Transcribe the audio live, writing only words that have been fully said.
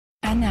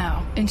And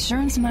now,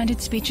 insurance-minded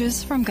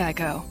speeches from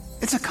Geico.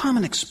 It's a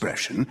common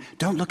expression,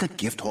 don't look a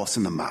gift horse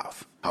in the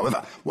mouth.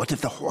 However, what if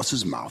the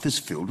horse's mouth is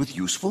filled with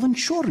useful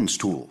insurance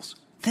tools?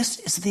 This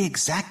is the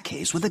exact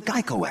case with the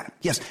Geico app.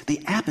 Yes, the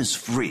app is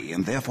free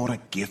and therefore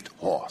a gift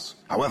horse.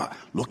 However,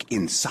 look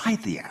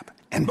inside the app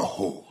and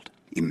behold,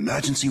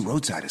 emergency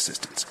roadside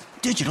assistance,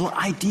 digital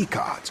ID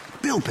cards,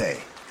 bill pay.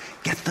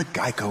 Get the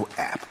Geico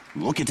app.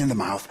 Look it in the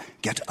mouth.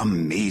 Get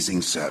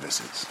amazing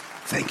services.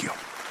 Thank you.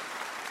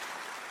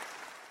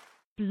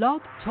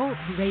 Blog Talk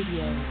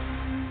Radio.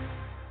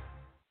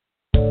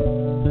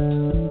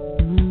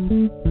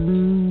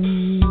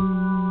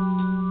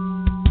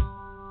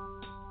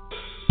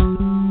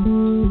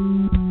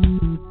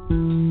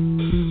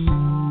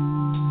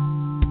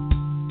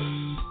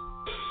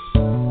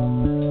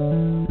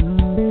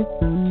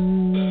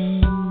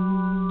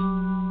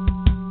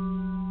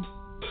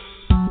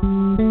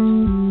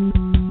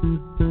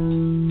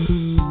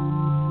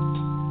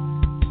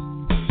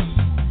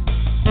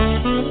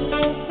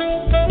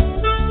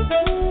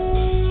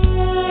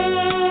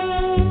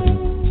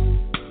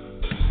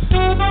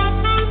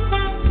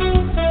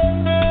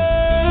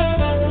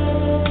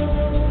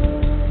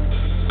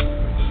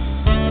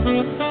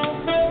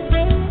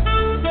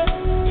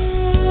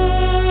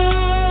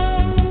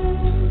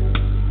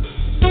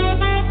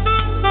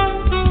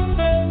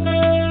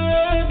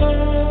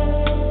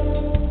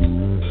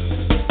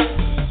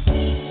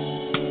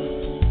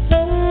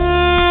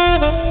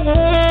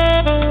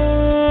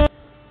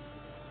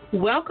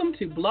 Welcome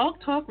to Blog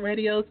Talk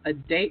Radio's A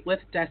Date with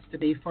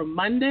Destiny for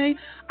Monday,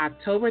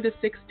 October the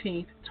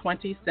 16th,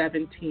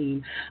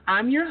 2017.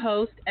 I'm your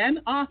host and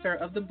author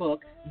of the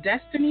book,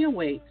 Destiny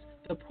Awaits,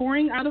 The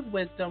Pouring Out of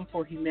Wisdom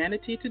for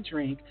Humanity to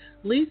Drink,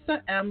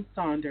 Lisa M.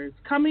 Saunders,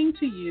 coming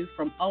to you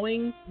from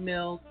Owings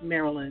Mills,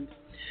 Maryland.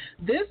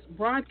 This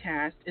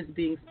broadcast is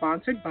being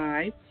sponsored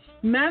by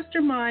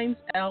Masterminds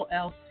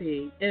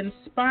LLC,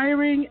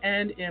 inspiring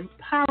and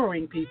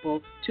empowering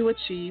people to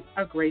achieve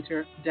a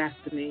greater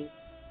destiny.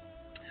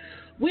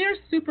 We are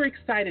super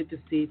excited this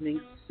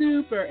evening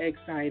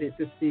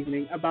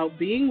about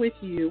being with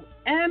you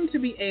and to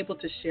be able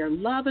to share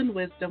love and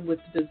wisdom with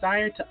the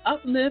desire to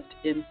uplift,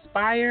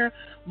 inspire,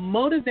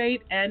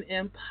 motivate, and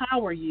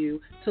empower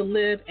you to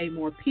live a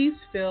more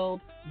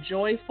peace-filled,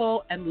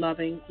 joyful, and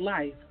loving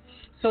life.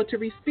 So to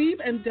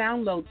receive and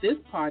download this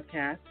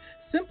podcast,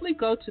 simply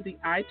go to the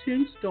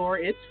iTunes store.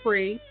 It's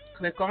free.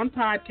 Click on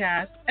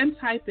podcast and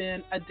type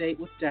in A Date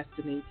with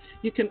Destiny.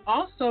 You can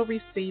also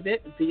receive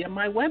it via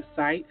my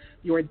website,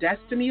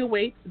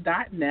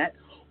 yourdestinyawaits.net,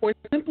 or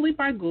simply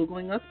by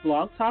Googling us,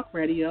 Blog Talk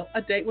Radio,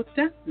 A Date with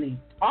Destiny.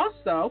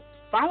 Also,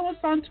 follow us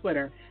on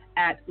Twitter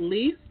at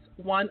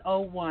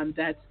Lyse101.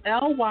 That's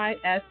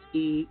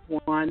LYSE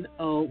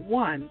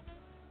 101.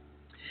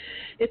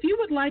 If you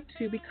would like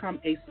to become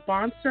a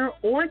sponsor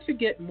or to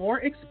get more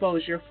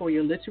exposure for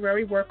your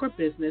literary work or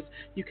business,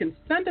 you can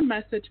send a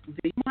message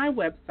via my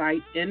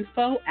website,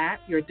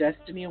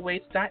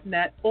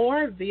 info@yourdestinyawaits.net,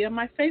 or via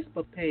my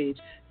Facebook page,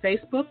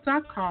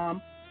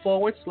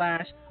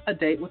 facebook.com/A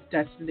Date with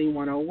Destiny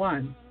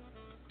 101.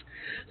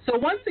 So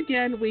once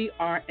again, we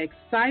are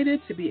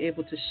excited to be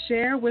able to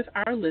share with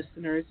our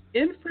listeners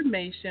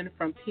information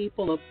from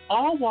people of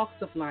all walks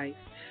of life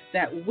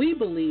that we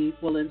believe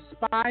will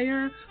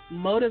inspire,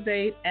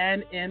 motivate,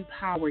 and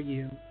empower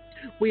you.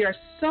 We are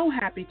so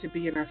happy to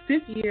be in our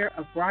 5th year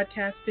of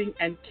broadcasting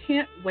and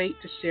can't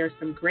wait to share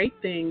some great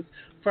things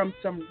from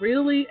some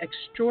really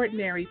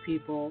extraordinary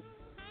people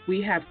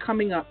we have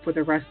coming up for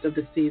the rest of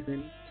the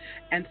season.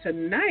 And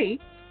tonight,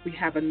 we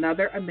have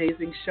another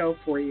amazing show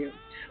for you.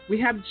 We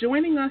have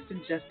joining us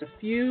in just a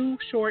few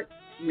short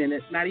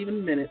minutes, not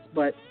even minutes,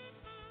 but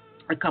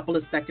a couple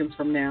of seconds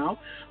from now,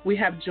 we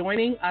have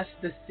joining us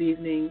this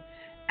evening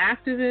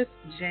activist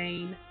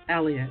Jane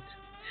Elliott.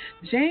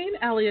 Jane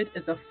Elliott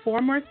is a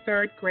former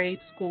 3rd grade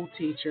school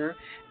teacher,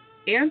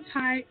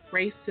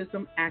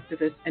 anti-racism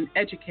activist and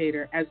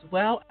educator, as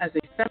well as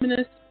a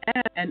feminist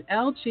and an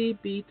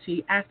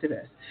LGBT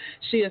activist.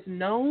 She is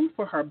known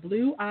for her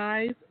Blue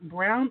Eyes,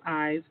 Brown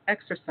Eyes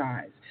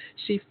exercise.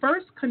 She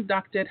first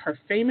conducted her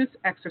famous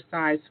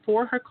exercise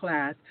for her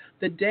class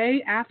the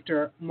day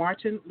after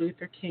Martin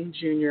Luther King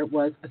Jr.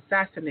 was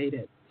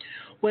assassinated.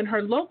 When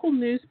her local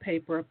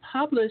newspaper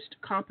published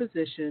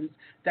compositions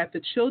that the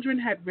children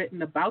had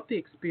written about the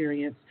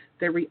experience,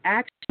 the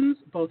reactions,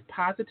 both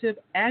positive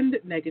and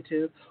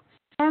negative,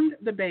 formed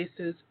the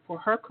basis for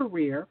her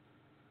career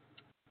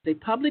as a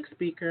public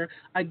speaker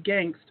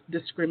against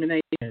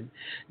discrimination.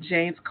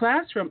 Jane's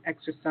classroom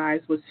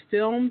exercise was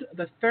filmed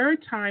the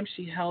 3rd time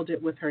she held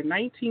it with her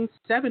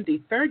 1970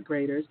 third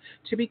graders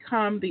to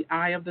become The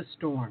Eye of the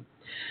Storm.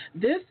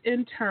 This,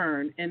 in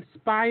turn,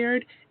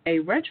 inspired a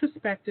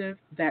retrospective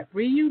that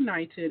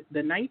reunited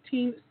the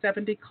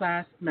 1970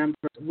 class members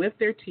with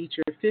their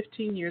teacher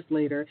 15 years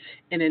later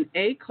in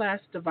a class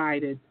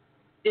divided.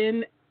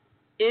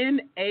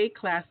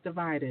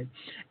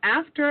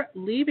 After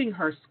leaving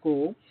her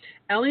school,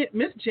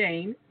 Miss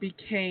Jane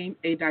became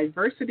a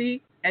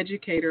diversity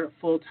educator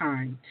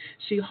full-time.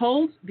 She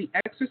holds the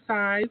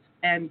exercise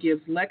and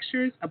gives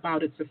lectures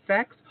about its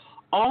effects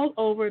all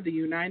over the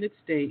United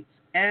States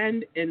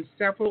and in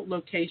several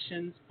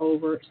locations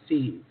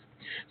overseas.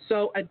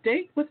 So, A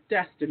Date with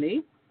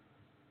Destiny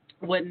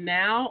would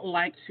now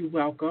like to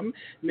welcome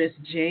Miss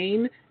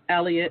Jane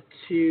Elliott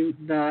to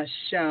the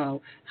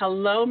show.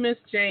 Hello, Miss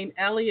Jane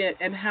Elliott,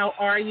 and how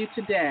are you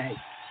today?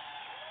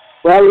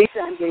 Well, Lisa,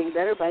 I'm getting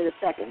better by the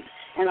second,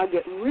 and I'll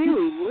get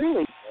really,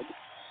 really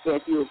good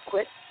if you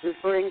quit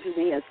referring to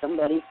me as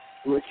somebody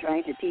who is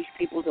trying to teach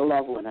people to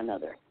love one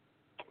another.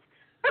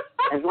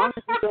 As long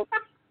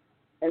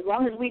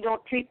as we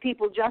don't treat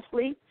people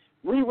justly,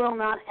 we will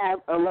not have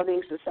a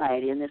loving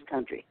society in this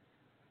country.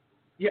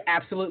 You're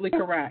absolutely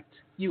correct.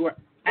 You are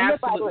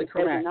absolutely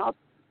correct.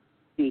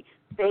 The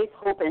faith,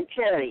 hope, and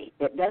charity.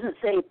 It doesn't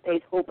say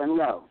faith, hope, and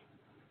love.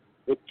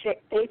 It's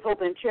faith,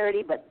 hope, and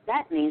charity, but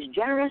that means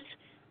generous,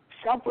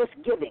 selfless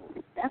giving.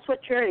 That's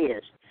what charity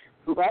is.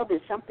 Love is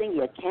something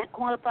you can't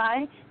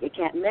quantify, you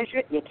can't measure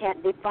it, you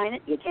can't define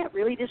it, you can't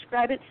really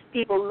describe it.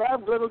 People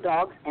love little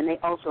dogs, and they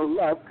also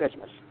love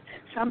Christmas.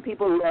 Some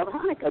people love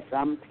Hanukkah.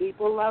 Some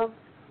people love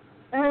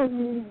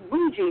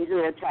blue jeans that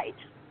are tight.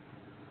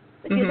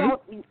 But you don't.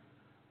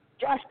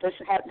 Justice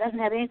doesn't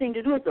have anything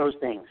to do with those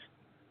things.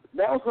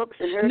 Bell hooks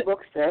and her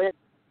books said,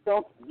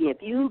 "Don't.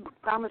 If you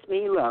promise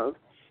me love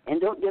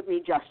and don't give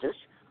me justice,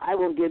 I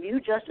will give you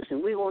justice,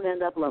 and we won't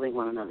end up loving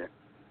one another."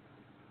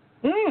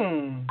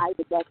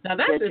 Now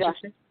that's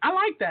interesting. I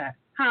like that.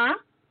 Huh?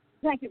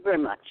 Thank you very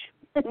much.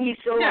 You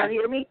still want to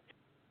hear me?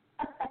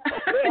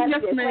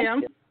 Yes,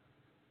 ma'am.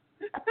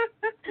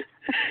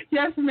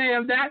 Yes,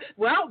 ma'am. That's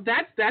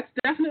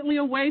definitely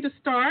a way to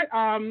start.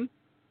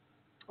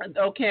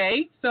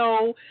 Okay,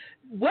 so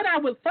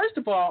first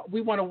of all,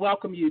 we want to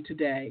welcome you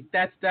today.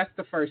 That's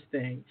the first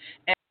thing.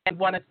 And I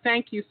want to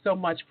thank you so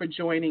much for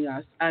joining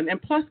us, and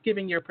plus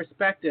giving your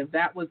perspective.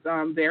 That was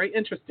very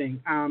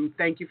interesting.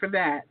 Thank you for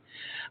that.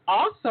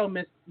 Also,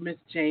 Miss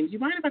Jane, do you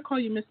mind if I call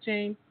you Miss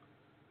Jane?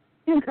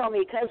 You can call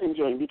me Cousin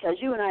Jane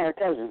because you and I are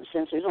cousins,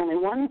 since there's only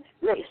one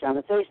race on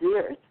the face of the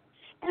earth,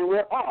 and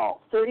we're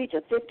all 30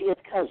 to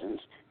 50th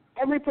cousins.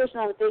 Every person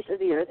on the face of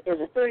the earth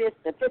is a 30th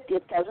to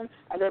 50th cousin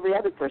of every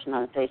other person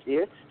on the face of the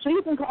earth, so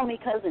you can call me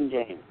Cousin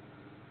Jane.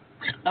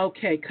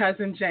 Okay,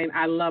 Cousin Jane.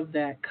 I love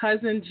that.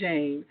 Cousin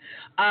Jane.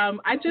 Say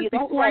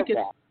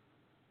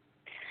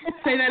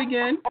that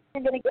again.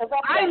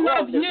 I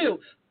love you.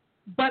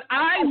 But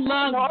I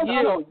love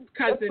you,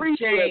 Cousin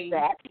Jane.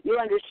 That. You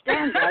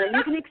understand that, and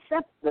you can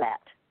accept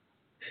that.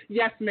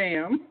 Yes,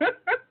 ma'am.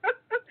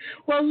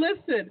 Well,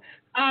 listen.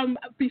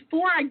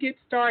 Before I get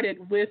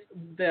started with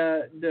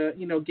the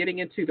getting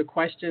into the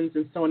questions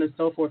and so on and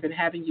so forth, and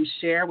having you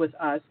share with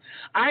us,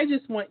 I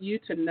just want you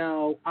to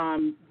know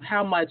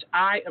how much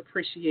I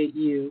appreciate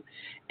you,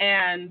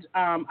 and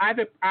I've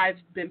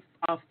been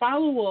a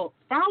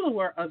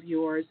follower of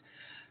yours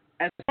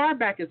as far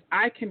back as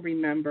I can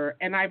remember,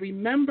 and I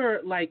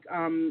remember like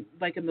in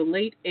the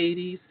late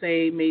 80s,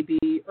 say maybe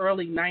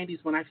early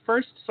 90s, when I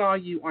first saw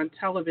you on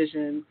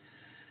television.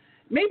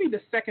 Maybe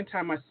the second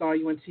time I saw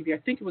you on TV, I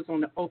think it was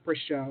on the Oprah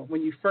show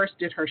when you first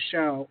did her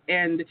show,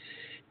 and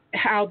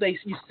how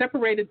she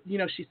separated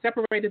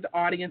the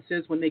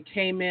audiences when they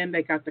came in,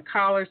 they got the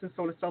collars and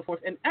so on and so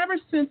forth. And ever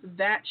since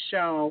that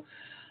show,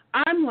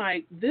 I'm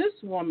like, this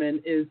woman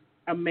is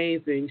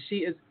amazing. She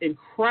is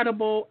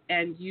incredible,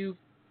 and you've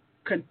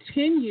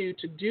continued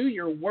to do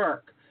your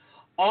work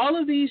all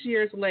of these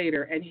years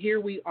later, and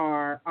here we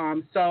are.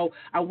 So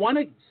I want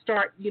to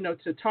start,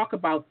 to talk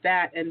about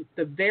that and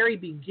the very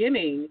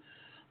beginning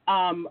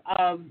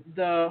of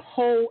the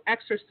whole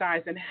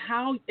exercise and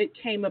how it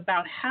came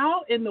about.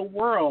 How in the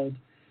world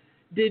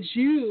did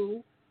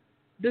you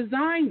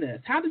design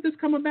this? How did this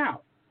come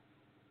about?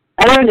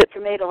 I learned it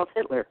from Adolf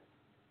Hitler.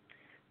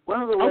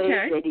 One of the ways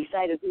they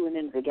decided who went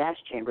into the gas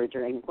chamber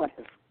during what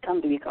has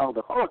come to be called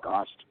the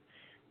Holocaust,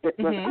 it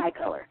was eye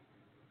color.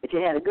 If you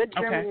had a good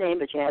German name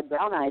but you had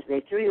brown eyes, they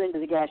threw you into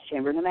the gas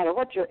chamber, no matter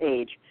what your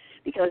age,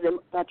 because they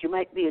thought you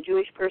might be a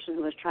Jewish person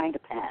who was trying to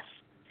pass.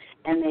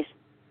 And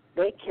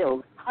they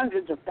killed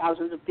hundreds of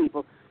thousands of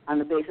people on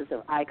the basis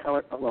of eye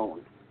color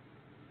alone.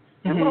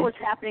 And what was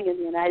happening in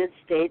the United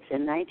States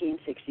in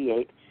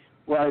 1968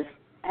 was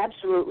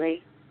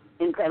absolutely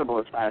incredible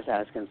as far as I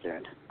was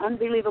concerned.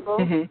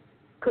 Unbelievable,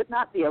 could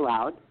not be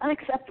allowed,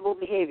 unacceptable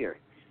behavior.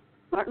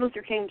 Martin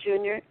Luther King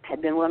Jr.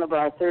 had been one of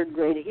our third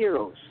grade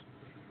heroes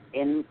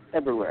in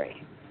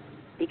February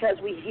because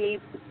he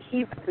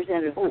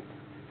represented hope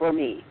for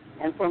me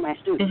and for my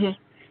students.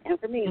 And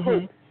for me,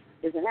 hope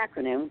is an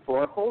acronym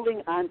for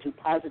holding on to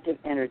positive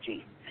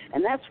energy.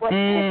 And that's what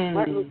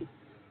Martin Luther,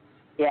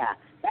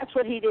 that's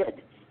what he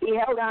did. He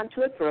held on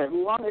to it for as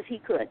long as he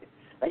could.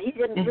 But he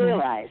didn't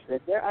realize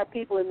that there are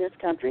people in this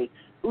country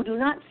who do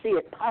not see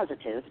it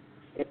positive,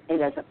 it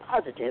as a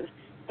positive,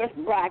 if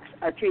blacks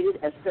are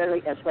treated as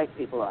fairly as white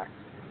people are.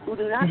 Who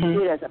do not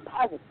see it as a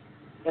positive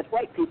if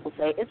white people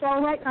say it's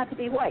all right not to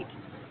be white.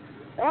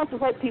 There are also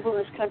white people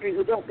in this country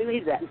who don't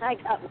believe that. And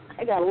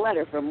I got a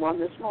letter from one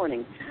this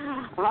morning.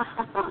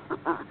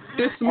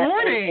 This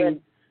morning?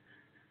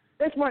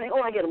 This morning,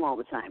 I get them all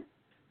the time.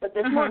 But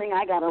this morning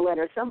I got a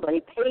letter.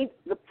 Somebody paid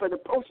for the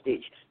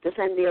postage to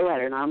send me a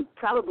letter. Now,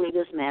 probably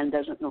this man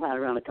doesn't know how to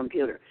run a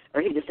computer,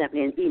 or he just sent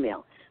me an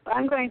email. But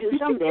I'm going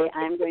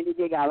to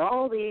dig out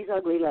all these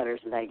ugly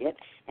letters that I get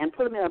and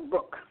put them in a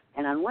book.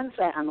 And on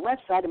the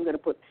left side, I'm going to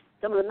put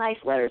some of the nice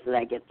letters that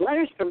I get.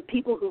 Letters from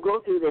people who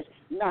go through this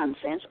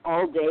nonsense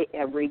all day,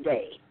 every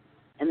day.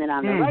 And then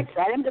on the right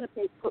side, I'm going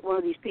to put one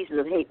of these pieces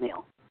of hate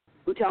mail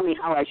who tell me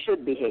how I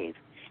should behave.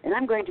 And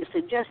I'm going to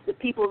suggest that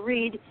people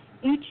read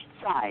each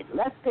side,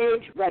 left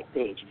page, right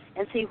page,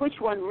 and see which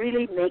one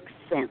really makes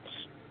sense.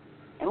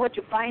 And what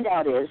you find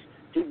out is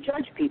to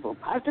judge people,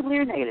 positively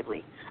or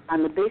negatively,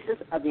 on the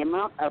basis of the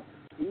amount of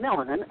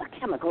melanin, a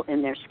chemical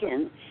in their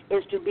skin,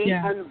 is to be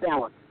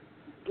unbalanced.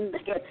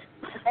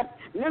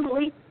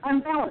 Mentally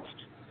unbalanced.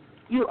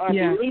 You are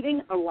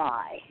believing a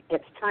lie.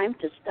 It's time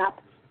to stop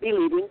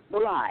believing the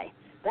lie.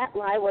 That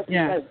lie wasn't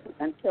present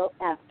until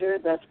after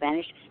the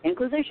Spanish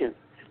Inquisition,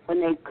 when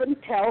they couldn't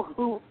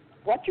tell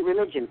what your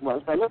religion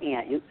was by looking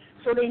at you,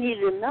 so they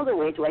needed another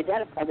way to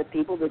identify the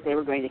people that they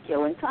were going to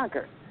kill and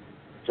conquer.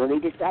 So they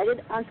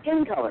decided on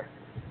skin color.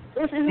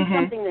 This isn't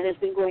something that has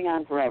been going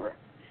on forever,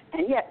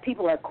 and yet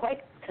people are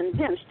quite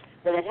convinced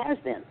that it has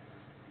been,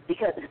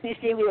 because you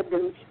see, we have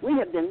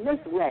been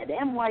misled,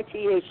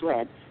 MYTH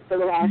led, for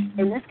the last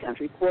in this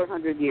country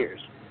 400 years,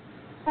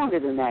 longer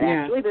than that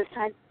actually, but it's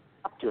time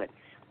up to it.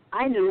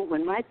 I knew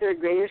when my third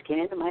graders came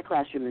into my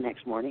classroom the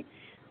next morning,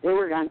 they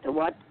were going to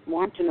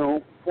want to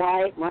know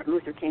why Martin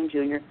Luther King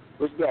Jr.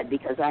 was dead,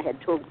 because I had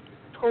told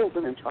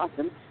them and taught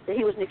them that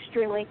he was an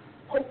extremely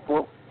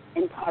hopeful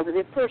and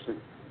positive person.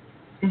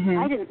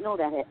 I didn't know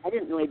that. I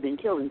didn't know he'd been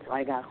killed until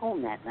I got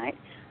home that night.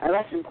 Our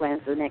lesson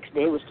plan for the next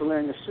day was to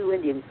learn the Sioux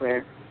Indian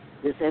prayer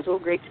that says, "Oh,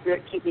 Great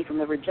Spirit, keep me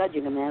from ever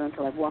judging a man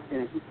until I've walked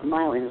in a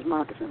mile in his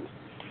moccasins."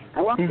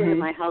 I walked into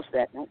my house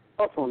that night.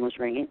 The telephone was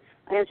ringing.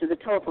 I answered the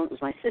telephone. It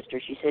was my sister.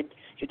 She said,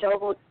 "Is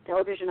your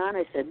television on?"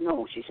 I said,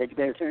 "No." She said, "You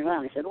better turn it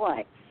on." I said,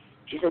 "Why?"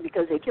 She said,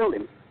 "Because they killed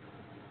him."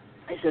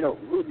 I said, "Oh,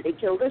 who did they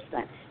kill this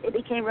time?" It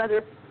became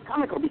rather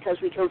comical because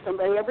we killed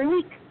somebody every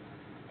week.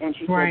 And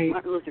she said,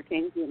 "Martin Luther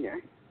King Jr."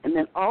 And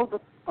then all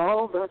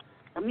the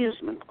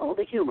amusement, all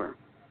the humor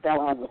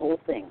fell out of the whole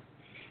thing.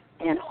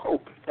 And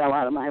hope fell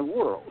out of my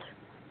world.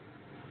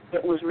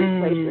 It was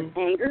replaced with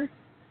anger,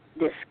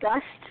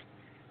 disgust,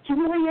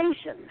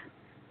 humiliation,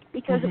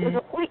 because it was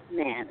a white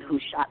man who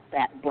shot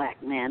that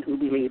black man who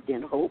believed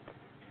in hope.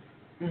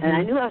 And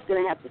I knew I was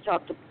going to have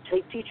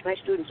to teach my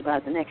students about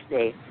it the next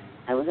day.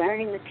 I was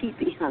ironing the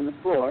teepee on the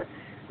floor.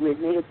 We had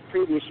made it the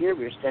previous year.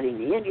 We were studying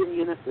the Indian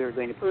unit. We were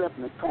going to put it up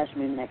in the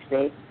classroom the next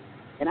day.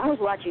 And I was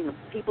watching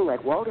people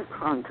like Walter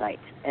Cronkite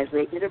as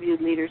they interviewed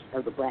leaders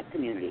of the black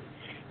community.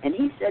 And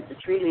he said to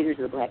 3 leaders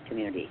of the black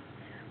community,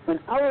 when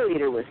our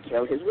leader was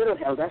killed, his widow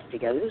held us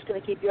together. Who's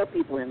going to keep your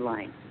people in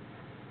line?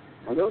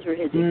 Now, those were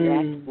his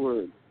exact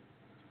words.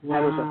 Wow. I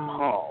was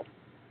appalled.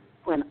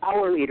 When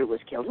our leader was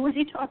killed, who was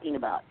he talking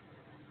about?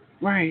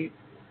 Right.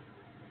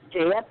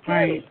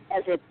 JFK,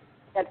 as if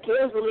JFK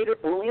was the leader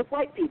only of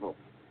white people.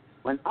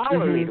 When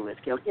our leader was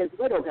killed, his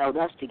widow held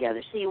us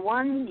together. See,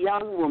 one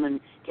young woman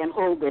can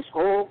hold this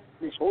whole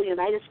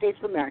United States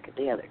of America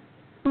together.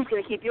 Who's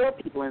going to keep your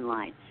people in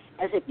line?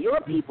 As if your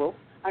people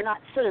are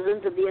not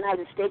citizens of the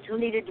United States who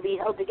needed to be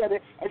held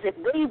together, as if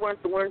they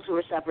weren't the ones who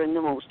were suffering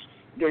the most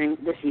during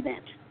this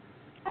event.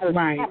 I was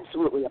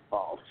absolutely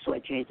appalled, so I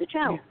changed the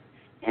channel.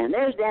 And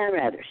there's Dan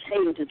Rather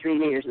saying to 3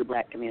 leaders of the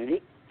black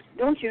community,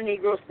 don't you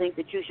Negroes think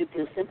that you should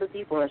feel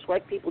sympathy for us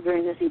white people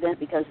during this event,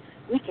 because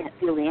we can't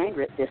feel the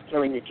anger at this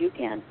killing that you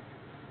can?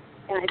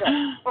 And I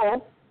thought,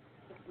 oh,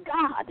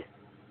 God,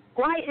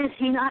 why is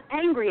he not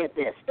angry at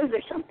this? Is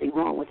there something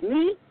wrong with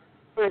me,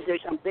 or is there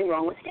something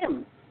wrong with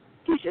him?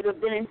 He should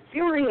have been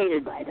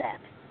infuriated by that.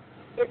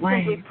 It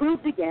simply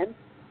proved again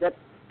that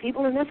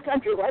people in this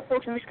country, white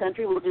folks in this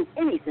country, will do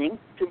anything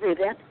to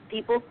prevent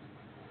people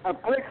of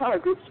other color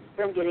groups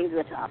from getting to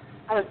the top.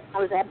 I was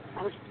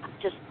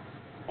just,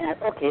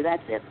 okay,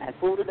 that's it. I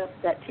folded up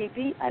that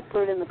teepee, I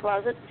put it in the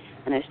closet,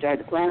 and I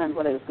started to plan on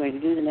what I was going to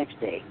do the next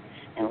day.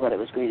 And what I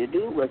was going to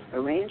do was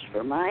arrange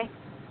for my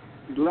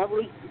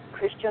lovely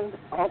Christian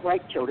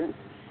all-white children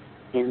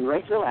in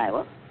Riceville,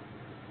 Iowa,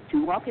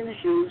 to walk in the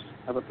shoes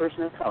of a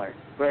person of color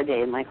for a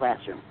day in my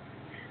classroom.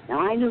 Now,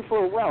 I knew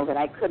full well that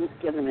I couldn't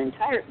give them a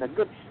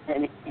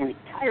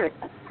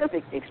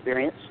perfect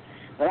experience,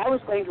 but I was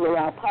going to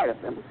allow part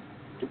of them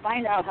to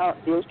find out how it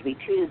feels to be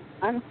treated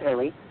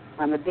unfairly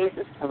on the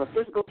basis of a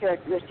physical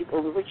characteristic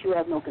over which you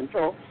have no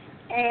control,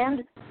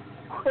 and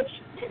which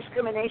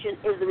discrimination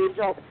is the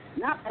result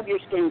not of your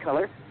skin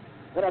color,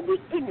 but of the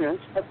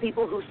ignorance of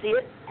people who see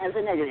it as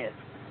a negative.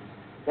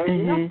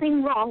 There's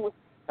nothing wrong with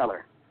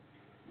color.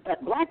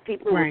 But black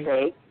people will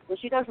say, well,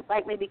 she doesn't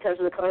like me because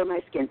of the color of my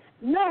skin.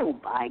 No,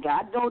 by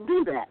God, don't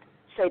do that.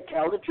 Say,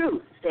 tell the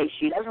truth. Say,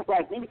 she doesn't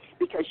like me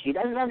because she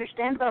doesn't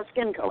understand about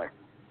skin color.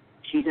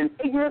 She's an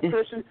ignorant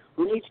person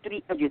who needs to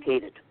be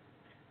educated.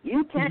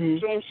 You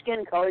can't change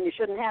skin color, and you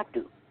shouldn't have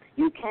to.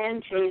 You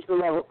can change the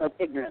level of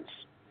ignorance.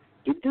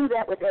 You do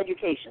that with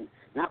education,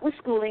 not with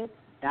schooling,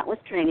 not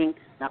with training,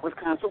 not with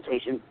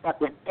consultation, but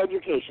with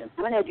education.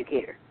 I'm an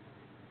educator.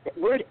 The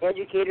word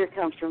educator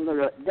comes from the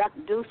root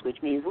deus, which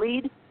means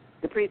lead,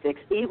 the prefix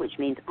e, which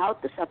means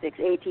out, the suffix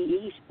ate,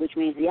 which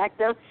means the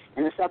act of,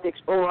 and the suffix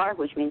or,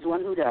 which means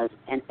one who does.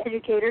 An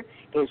educator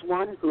is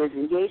one who is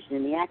engaged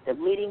in the act of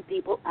leading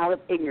people out of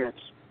ignorance.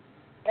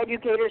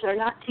 Educators are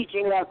not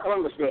teaching about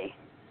Columbus Day.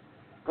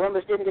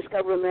 Columbus didn't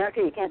discover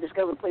America. You can't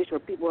discover a place where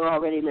people are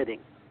already living.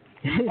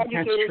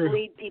 Educators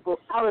lead people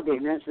out of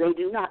ignorance. They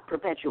do not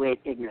perpetuate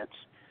ignorance.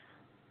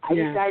 I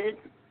decided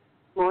this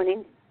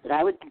morning that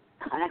I would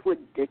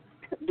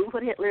do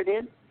what Hitler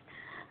did.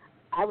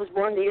 I was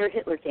born the year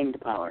Hitler came to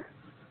power.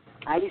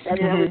 I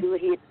decided I would do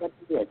what he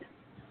did.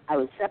 I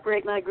would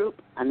separate my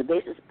group on the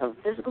basis of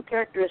physical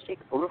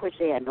characteristics over which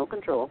they had no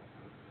control.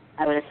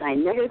 I would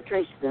assign negative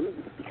traits to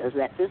them because of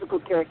that physical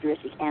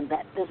characteristic and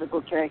that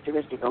physical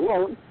characteristic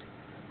alone.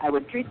 I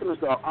would treat them as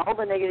though all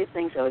the negative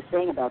things I was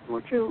saying about them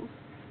were true,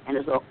 and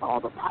as though all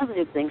the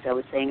positive things I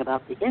was saying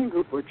about the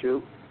in-group were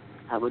true.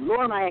 I would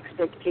lower my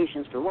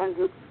expectations for one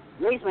group,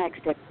 raise my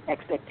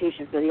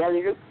expectations for the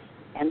other group,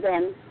 and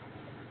then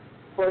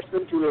force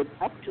them to live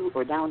up to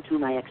or down to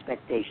my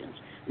expectations.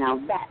 Now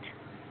that,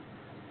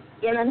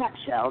 in a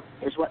nutshell,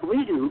 is what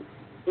we do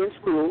in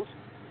schools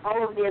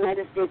all over the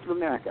United States of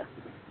America,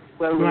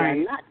 where we are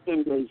not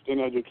engaged in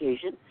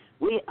education,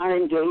 we are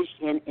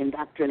engaged in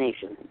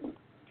indoctrination.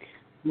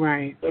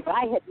 Right. If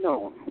I had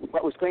known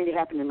what was going to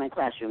happen in my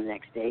classroom the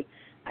next day,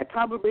 I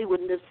probably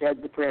wouldn't have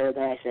said the prayer that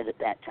I said at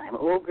that time.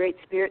 Oh, great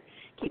Spirit,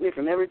 keep me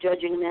from ever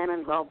judging a man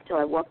involved until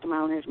I walked a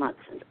mile in his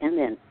moccasins. And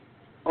then,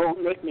 oh,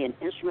 make me an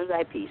instrument of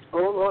thy peace.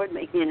 Oh, Lord,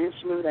 make me an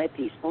instrument of thy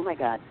peace. Oh, my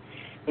God.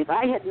 If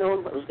I had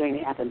known what was going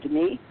to happen to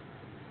me,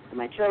 to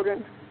my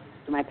children,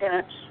 to my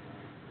parents,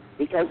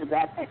 because of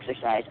that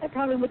exercise, I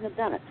probably wouldn't have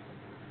done it.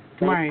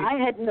 But if I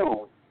had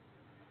known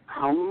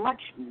how much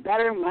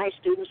better my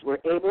students were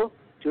able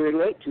to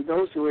relate to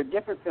those who were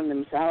different from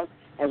themselves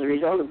as a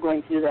result of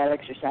going through that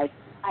exercise,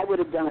 I would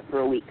have done it for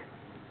a week.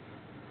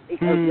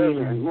 Because they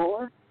learned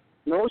more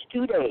in those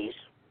 2 days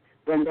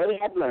than they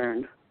had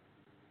learned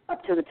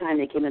up to the time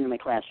they came into my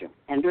classroom.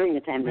 And during the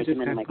time they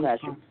came into my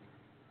classroom,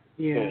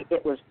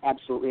 it was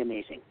absolutely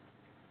amazing.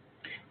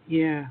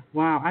 Yeah,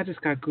 wow, I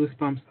just got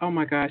goosebumps. Oh,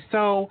 my gosh.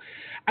 So,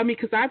 I mean,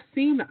 because I've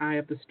seen the Eye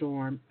of the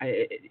Storm,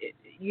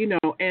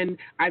 and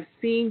I've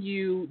seen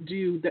you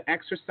do the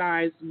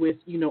exercise with,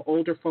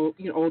 older folk,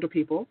 older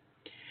people.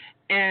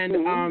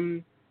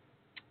 And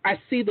I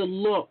see the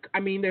look. I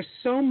mean, there's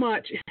so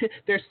much.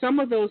 There's some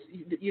of those,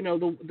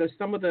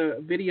 some of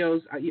the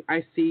videos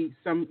I see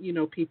some,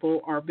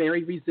 people are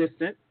very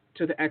resistant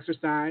to the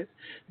exercise.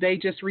 They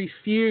just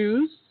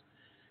refuse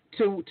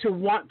to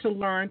want to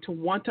learn, to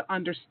want to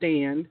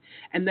understand.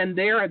 And then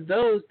there are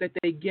those that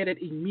they get it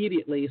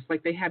immediately. It's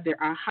like they have their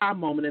aha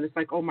moment, and it's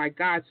like, oh, my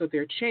God, so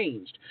they're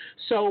changed.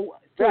 So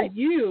for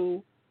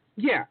you,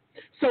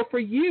 so for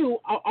you,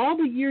 all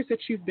the years that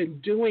you've been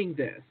doing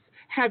this,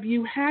 have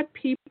you had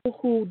people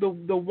who,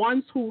 the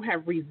ones who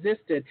have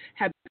resisted,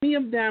 have any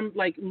of them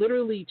like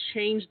literally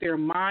changed their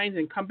minds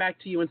and come back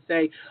to you and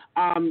say,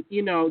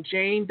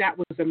 Jane, that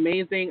was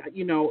amazing.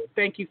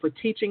 Thank you for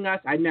teaching us.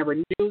 I never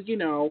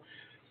knew,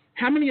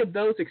 How many of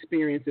those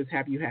experiences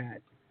have you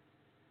had?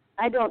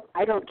 I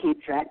don't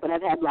keep track, but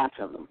I've had lots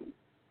of them. Okay.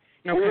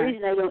 And the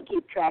reason I don't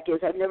keep track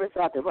is I've never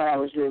thought that what I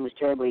was doing was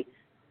terribly,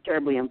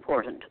 terribly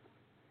important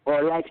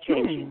or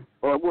life-changing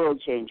or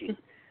world-changing.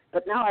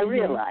 But now I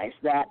realize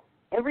that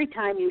every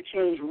time you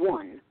change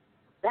one,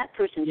 that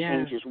person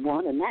changes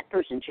one, and that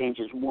person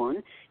changes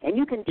one, and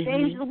you can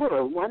change the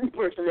world one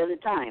person at a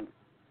time.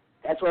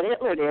 That's what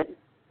Hitler did.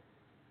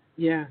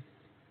 Yeah,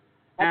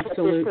 That's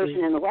absolutely. what this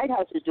person in the White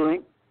House is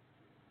doing.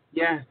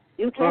 Yeah.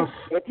 You can't,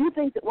 if you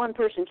think that one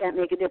person can't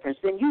make a difference,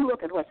 then you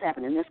look at what's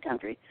happened in this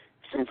country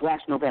since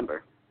last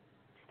November.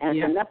 And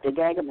it's enough to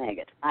gag a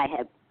maggot. I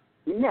have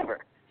never,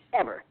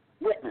 ever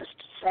witnessed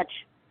such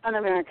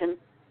un-American,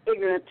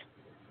 ignorant,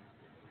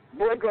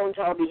 boy-grown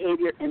tall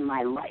behavior in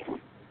my life.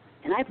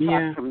 And I've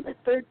taught from the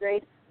 3rd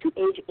grade to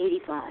age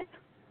 85.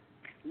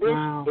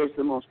 This is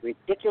the most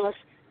ridiculous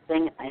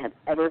thing I have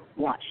ever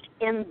watched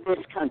in this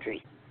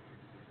country.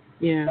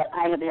 Yeah. But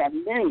I have had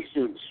many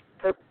students,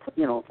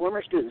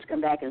 former students,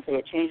 come back and say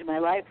it changed my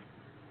life.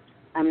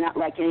 I'm not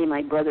like any of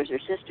my brothers or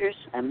sisters.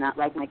 I'm not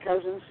like my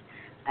cousins.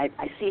 I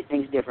see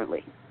things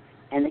differently.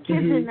 And the kids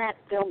in that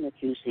film that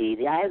you see,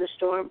 The Eye of the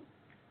Storm,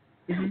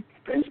 the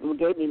principal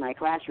gave me my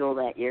class roll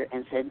that year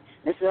and said,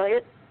 Miss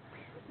Elliott,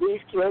 these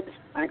kids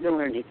aren't going to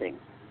learn anything.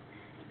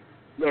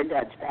 They're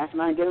duds. Pass them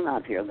on and get them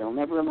out here. They'll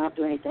never amount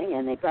to anything,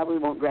 and they probably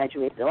won't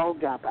graduate. They'll all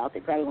drop out. They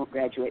probably won't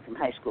graduate from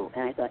high school.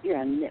 And I thought,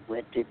 you're a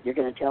nitwit. You're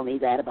going to tell me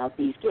that about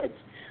these kids.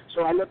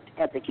 So I looked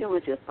at the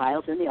cumulative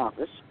files in the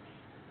office,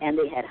 and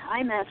they had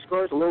high math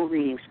scores, low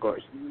reading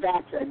scores.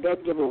 That's a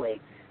dead giveaway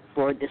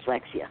for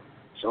dyslexia.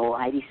 So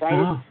I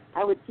decided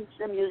I would teach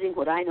them using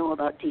what I know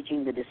about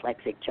teaching the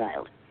dyslexic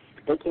child.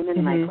 They came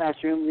into my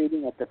classroom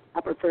reading at the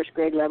upper 1st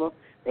grade level.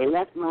 They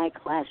left my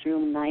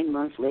classroom 9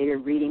 months later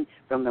reading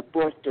from the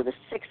 4th to the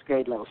 6th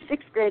grade level.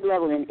 6th grade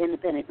level in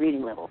independent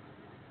reading level.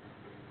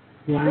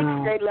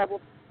 6th grade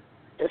level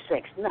to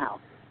 6th. Now,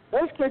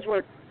 those kids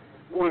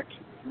weren't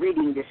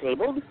reading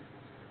disabled.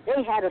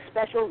 They had a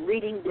special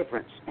reading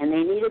difference, and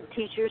they needed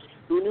teachers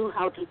who knew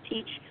how to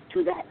teach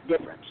to that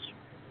difference.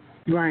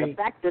 Right. The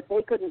fact that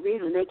they couldn't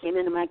read when they came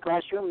into my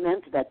classroom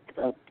meant that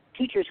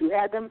teachers who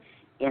had them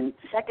in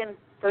 2nd,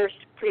 1st,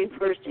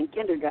 pre-1st, and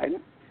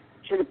kindergarten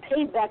should have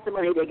paid back the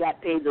money they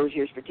got paid those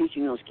years for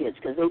teaching those kids,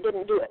 because they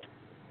didn't do it.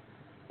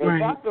 They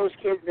taught those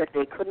kids that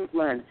they couldn't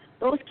learn.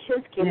 Those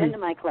kids came into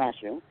my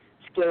classroom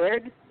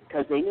scared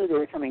because they knew they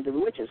were coming to the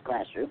witch's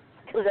classroom,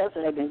 because that's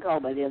what I've been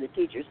called by the other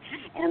teachers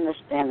and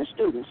the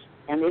students.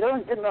 And they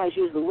didn't always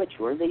use the witch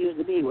word, they used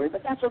the B word,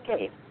 but that's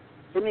okay.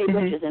 To me,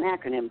 witch is an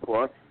acronym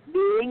for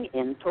being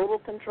in total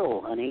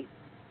control, honey.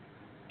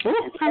 Oh,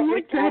 and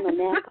every time a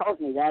man calls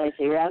me that, I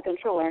say, you're out of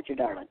control, aren't you,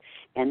 darling?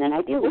 And then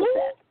I deal with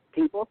that.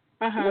 People,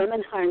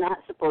 women are not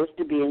supposed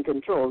to be in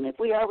control. And if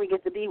we are, we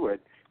get the B word.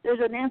 There's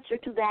an answer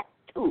to that,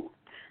 too.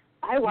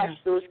 I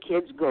watched those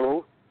kids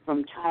go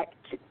from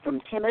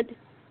timid,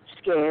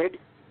 scared,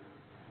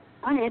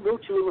 unable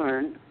to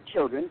learn,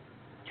 children,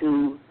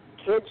 to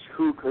kids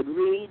who could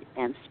read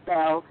and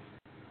spell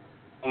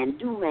and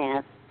do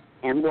math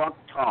and walk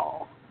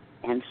tall.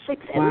 And at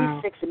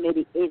least 6 and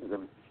maybe 8 of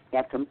them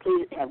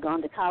have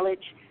gone to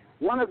college.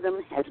 One of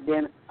them has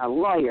been a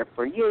lawyer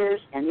for years,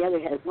 and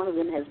one of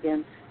them has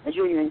been a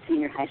junior and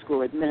senior high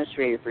school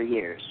administrator for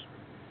years.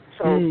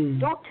 So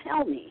don't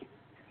tell me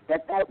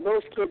that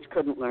those kids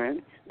couldn't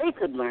learn. They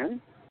could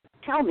learn.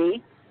 Tell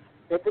me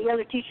that the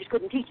other teachers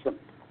couldn't teach them,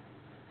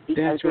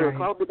 because they were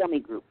called the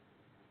dummy group.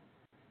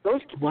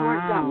 Those kids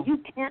weren't dumb.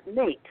 You can't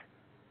make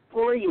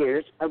 4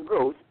 years of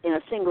growth in a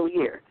single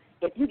year.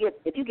 If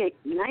you get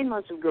 9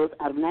 months of growth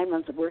out of 9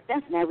 months of work,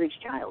 that's an average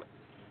child.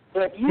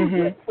 But if you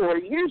get 4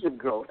 years of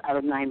growth out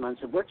of 9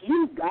 months of work,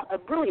 you've got a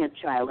brilliant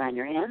child on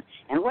your hands,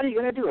 and what are you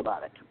going to do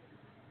about it?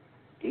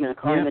 You're going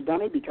to call him a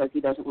dummy because he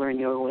doesn't learn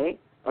your way,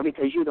 or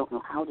because you don't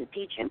know how to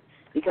teach him,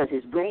 because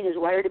his brain is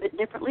wired a bit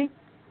differently?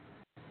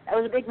 That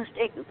was a big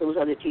mistake that those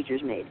other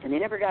teachers made, and they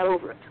never got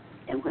over it.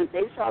 And when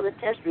they saw the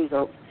test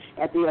results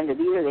at the end of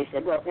the year, they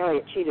said, well,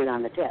 Elliott cheated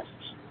on the tests.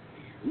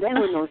 Then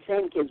when those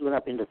same kids went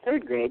up into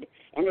 3rd grade,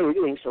 and they were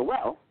doing so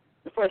well,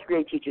 the 4th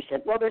grade teacher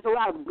said, well, there's a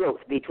lot of growth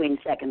between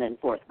 2nd and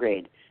 4th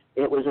grade.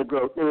 It was a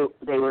growth.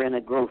 They were in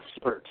a growth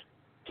spurt.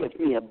 Give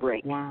me a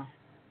break. Wow.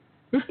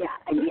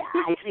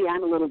 I see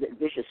I'm a little bit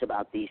vicious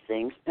about these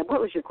things. Now,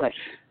 what was your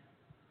question?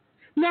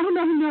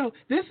 No.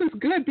 This is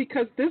good,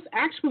 because this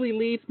actually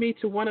leads me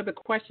to one of the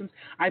questions.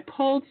 I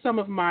polled some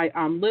of my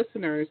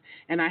listeners,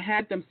 and I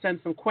had them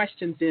send some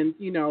questions in,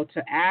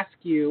 to ask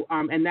you.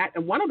 And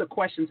one of the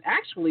questions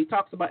actually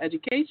talks about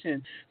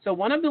education. So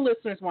one of the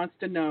listeners wants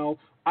to know,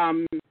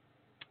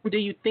 do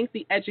you think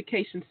the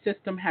education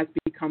system has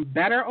become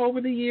better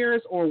over the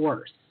years or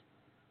worse?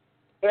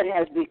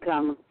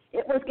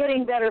 It was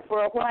getting better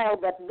for a while,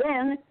 but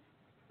then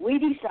we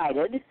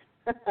decided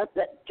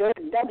that George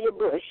W.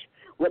 Bush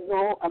would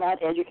know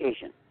about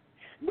education.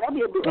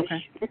 W. Bush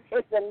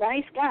is a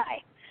nice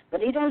guy, but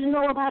he doesn't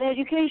know about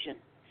education.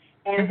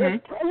 And this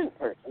present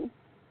person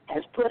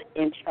has put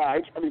in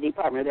charge of the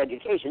Department of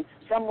Education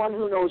someone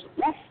who knows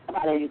less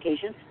about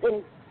education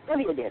than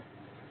W. did.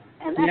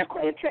 And that's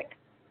quite a trick.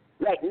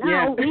 Right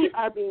now, we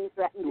are being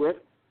threatened with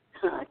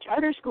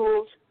charter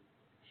schools,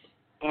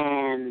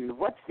 and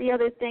what's the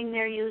other thing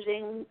they're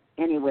using?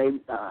 Anyway,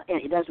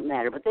 it doesn't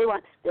matter. But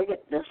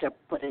they'll start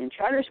putting in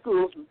charter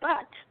schools,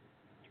 but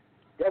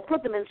they'll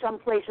put them in some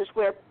places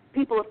where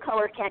people of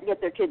color can't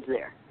get their kids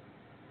there.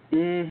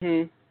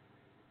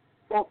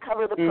 Won't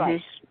cover the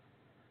price.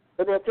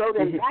 So they'll throw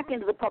them back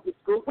into the public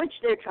school, which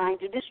they're trying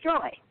to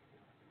destroy.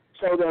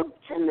 So they'll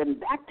send them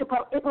back to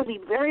public. It will be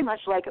very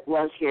much like it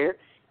was here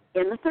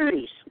in the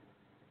 30s.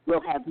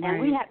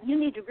 You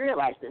need to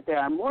realize that there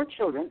are more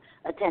children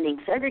attending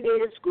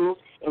segregated schools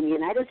in the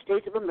United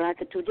States of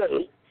America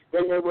today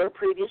than there were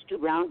previous to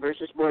Brown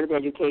versus Board of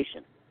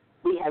Education.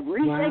 We have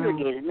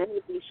resegregated many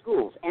of these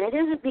schools, and it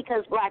isn't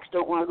because blacks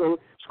don't want to go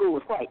to school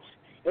with whites.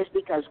 It's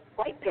because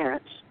white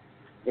parents,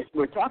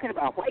 we're talking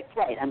about white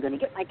flight. I'm going to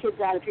get my kids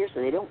out of here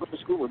so they don't go to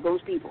school with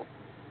those people.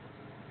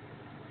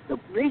 The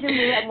reason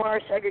we have more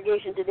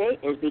segregation today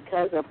is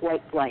because of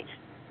white flight.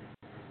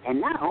 And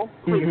now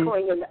we're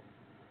going into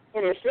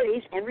inner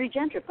cities and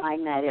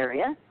regentrifying that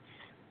area,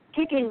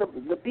 kicking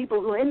the people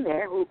who are in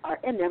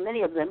there,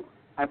 many of them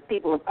are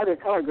people of other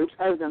color groups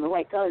other than the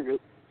white color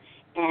group,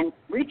 and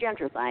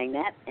regentrifying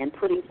that and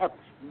putting up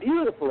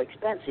beautiful,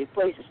 expensive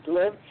places to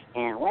live,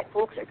 and white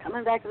folks are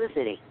coming back to the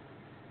city.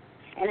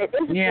 And it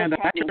isn't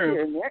just happening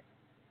here and there,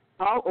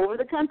 all over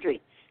the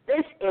country.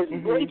 This is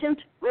blatant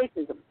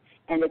racism.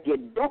 And if you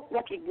don't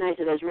recognize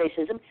it as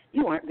racism,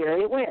 you aren't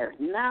very aware.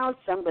 Now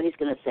somebody's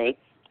going to say,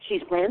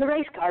 she's playing the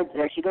race card.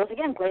 There she goes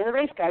again, playing the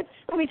race card.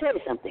 Let me tell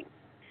you something.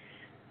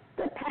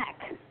 The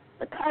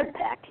card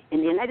pack in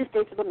the United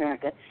States of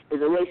America is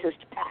a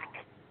racist pack.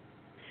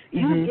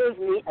 You give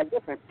me a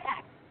different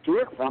pack to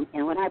work from,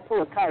 and when I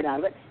pull a card out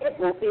of it, it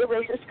won't be a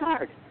racist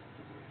card.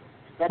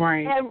 But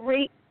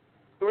every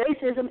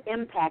racism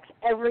impacts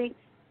every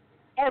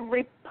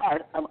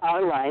part of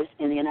our lives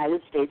in the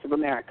United States of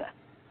America.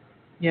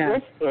 Yeah.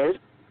 This is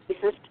a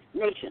racist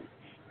nation.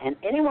 And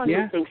anyone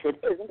who thinks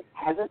it isn't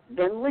hasn't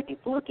been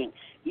looking.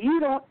 You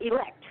don't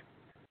elect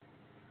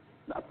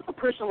a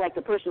person like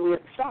the person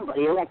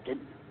somebody elected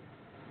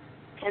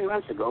 10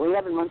 months ago,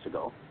 11 months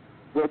ago,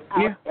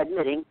 without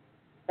admitting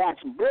that's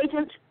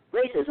blatant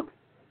racism.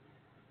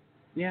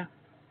 Yeah.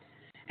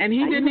 And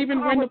he didn't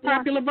even win the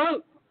popular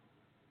vote.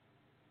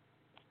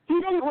 He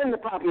didn't win the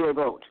popular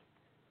vote.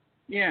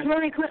 Yeah.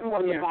 Hillary Clinton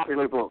won the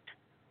popular vote.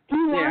 He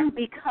won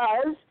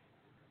because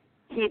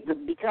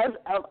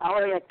of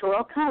our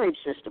electoral college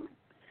system.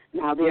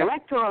 Now, the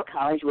electoral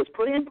college was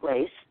put in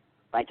place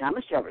by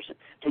Thomas Jefferson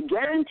to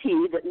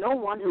guarantee that no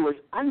one who was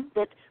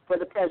unfit for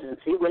the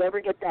presidency would ever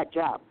get that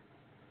job.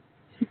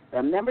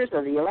 The members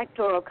of the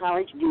electoral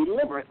college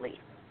deliberately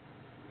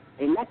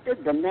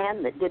elected the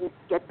man that didn't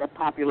get the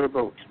popular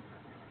vote.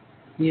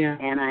 Yeah.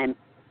 And I'm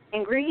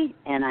angry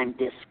and I'm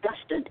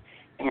disgusted,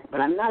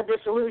 but I'm not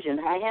disillusioned.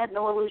 I had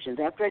no illusions.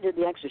 After I did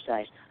the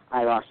exercise,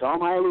 I lost all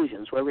my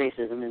illusions where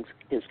racism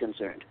is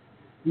concerned.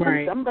 Right.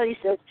 When somebody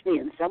says to me,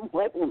 and some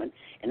white woman,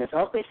 and it's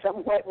always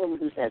some white woman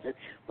who says it,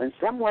 when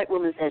some white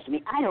woman says to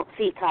me, I don't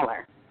see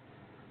color,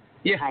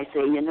 I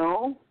say,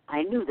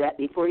 I knew that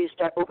before you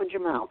opened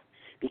your mouth.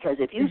 Because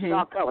if you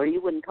saw color,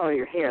 you wouldn't color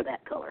your hair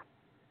that color.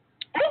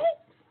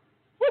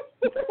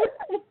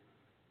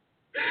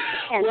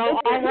 And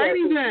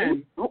alrighty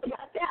then.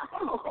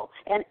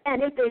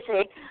 And if they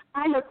say,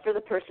 I look for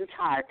the person's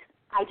heart,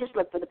 I just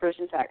look for the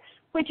person's heart,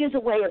 which is a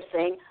way of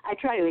saying I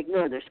try to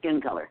ignore their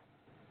skin color.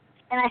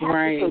 And I have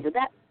to say to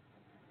that,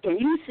 can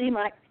you see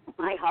my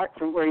heart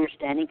from where you're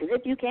standing? Because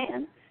if you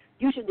can,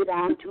 you should go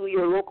down to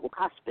your local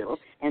hospital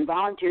and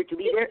volunteer to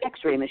be their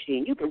x-ray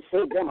machine. You can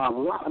save them a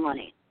lot of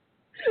money.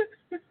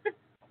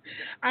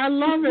 I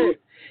love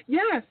it.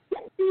 Yes.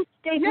 These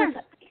statements,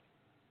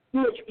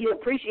 you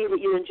appreciate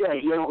it, you enjoy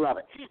it, you don't love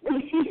it.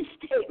 These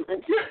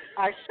statements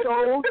are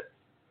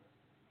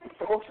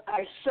folks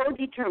are so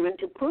determined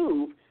to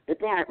prove that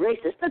they aren't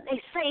racist that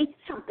they say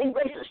something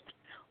racist.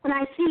 When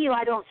I see you,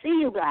 I don't see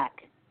you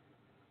black.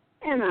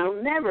 And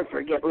I'll never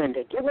forget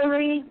Linda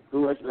Guillory,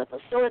 who was the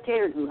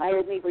facilitator who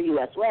hired me for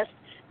U.S. West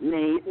in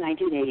May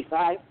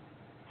 1985,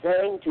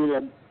 saying to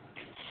the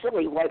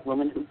silly white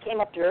woman who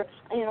came up to her,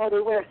 they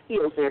wear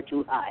heels that are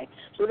too high,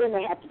 so then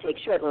they have to take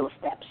short little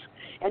steps.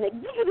 And they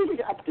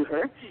got up to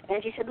her,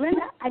 and she said,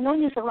 Linda, I've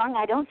known you so long,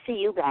 I don't see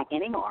you black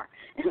anymore.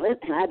 And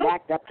I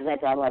backed up because I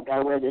thought, I've got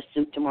to wear this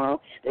suit tomorrow.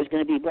 There's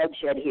going to be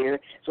bloodshed here.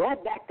 So I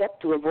backed up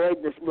to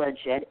avoid this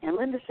bloodshed, and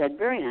Linda said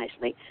very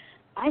nicely,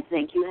 I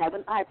think you have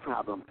an eye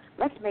problem.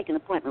 Let's make an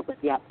appointment with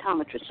the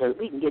optometrist so that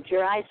we can get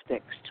your eyes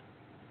fixed.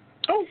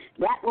 Oh.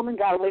 That woman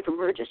got away from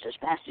her just as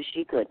fast as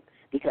she could,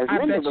 because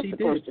Linda was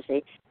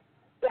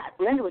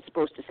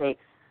supposed to say,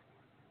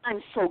 I'm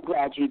so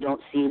glad you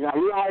don't see the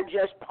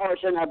largest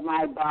portion of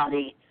my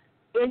body.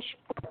 Inch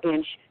for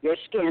inch, your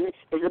skin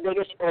is the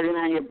biggest organ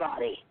on your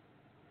body.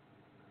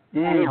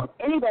 And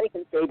anybody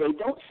can say they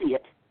don't see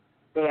it.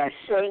 They are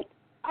saying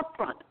up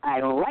front, I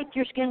don't like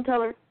your skin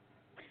color,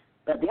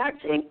 but they aren't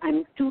saying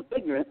I'm too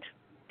ignorant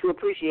to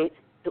appreciate,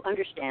 to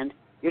understand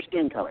your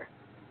skin color,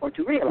 or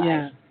to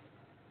realize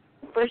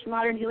the first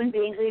modern human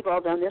beings that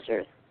evolved on this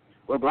earth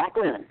were black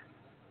women.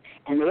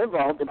 And they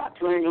evolved about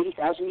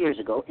 280,000 years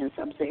ago in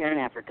sub-Saharan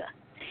Africa.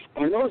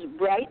 And those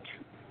bright,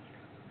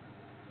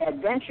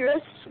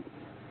 adventurous,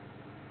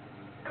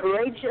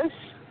 courageous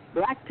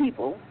black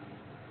people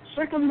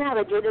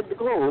circumnavigated the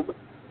globe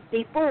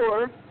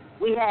before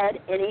we had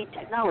any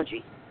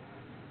technology.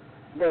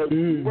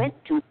 They went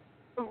to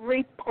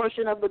every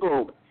portion of the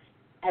globe.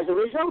 As a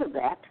result of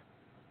that,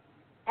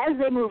 as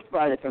they moved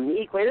farther from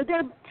the equator,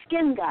 their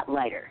skin got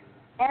lighter.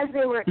 As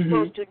they were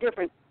exposed to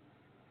different,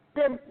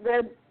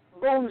 their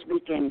bones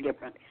became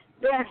different.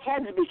 Their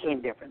heads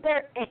became different.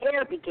 Their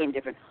hair became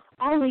different.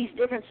 All these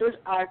differences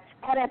are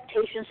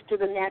adaptations to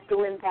the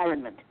natural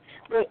environment.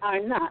 They are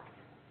not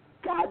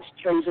God's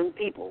chosen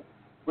people.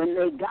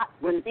 Those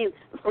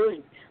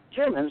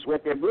Germans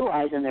with their blue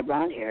eyes and their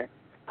blonde hair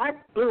aren't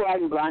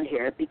blue-eyed and blonde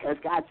hair because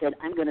God said,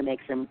 I'm going to make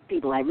some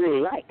people I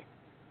really like.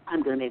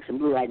 I'm going to make some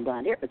blue-eyed and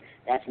blonde hair. But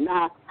that's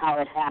not how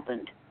it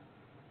happened.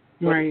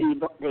 Right.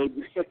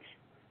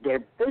 Their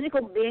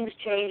physical beings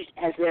changed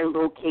as their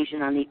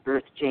location on the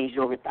earth changed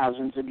over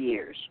thousands of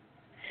years.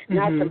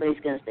 Now somebody's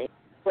going to say,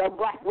 well,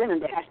 black women,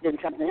 there has to have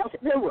been something else.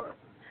 There were.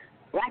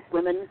 Black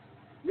women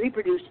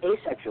reproduced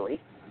asexually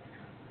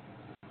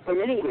for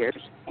many years,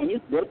 and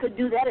they could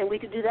do that, and we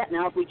could do that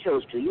now if we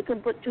chose to. You can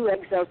put two egg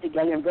cells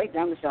together and break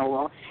down the cell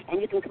wall,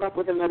 and you can come up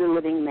with another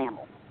living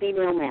mammal,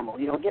 female mammal.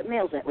 You don't get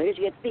males that way,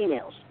 you get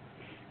females.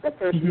 The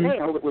first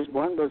male that was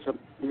born was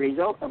the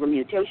result of a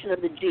mutation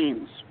of the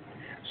genes.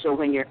 So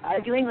when you're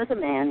arguing with a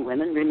man,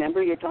 women,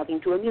 remember you're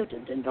talking to a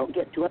mutant, and don't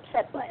get too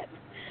upset by it.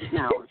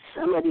 Now,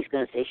 somebody's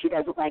going to say, she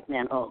doesn't like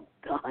men. Oh,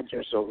 gods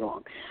are so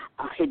wrong.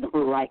 I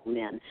don't like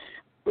men.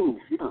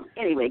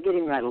 Anyway,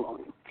 getting right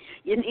along.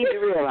 You need to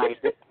realize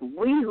that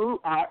we who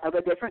are of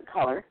a different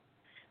color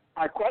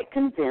are quite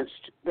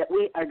convinced that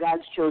we are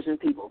God's chosen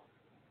people.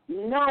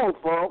 No,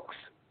 folks.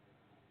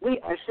 We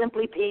are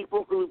simply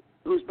people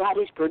whose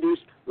bodies produce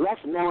less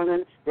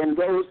melanin than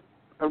those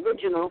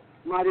original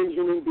modern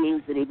human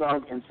beings that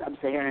evolved in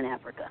sub-Saharan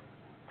Africa.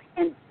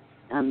 And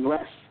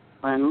unless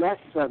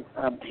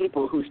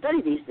people who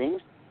study these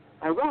things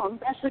are wrong,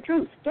 that's the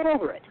truth. Get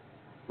over it.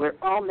 We're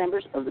all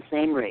members of the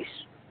same race.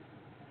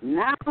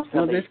 Now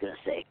somebody's going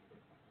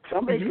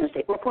to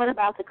say, well, what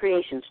about the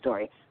creation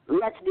story?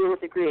 Let's deal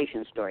with the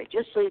creation story,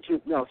 just so that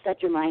you know,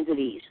 set your minds at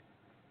ease.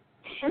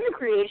 In the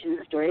creation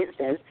story, it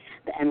says,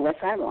 unless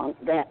I'm wrong,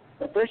 that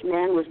the first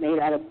man was made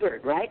out of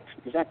dirt, right?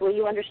 Is that the way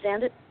you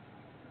understand it?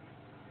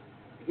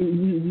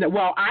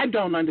 Well, I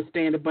don't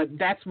understand it, but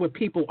that's what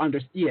people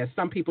understand. Yes,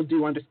 some people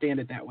do understand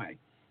it that way.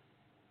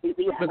 Yeah,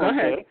 but go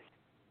ahead.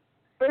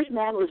 First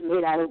man was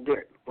made out of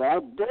dirt.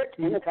 Well, dirt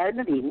in the Garden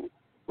of Eden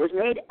was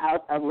made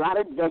out of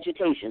rotted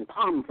vegetation,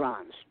 palm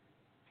fronds.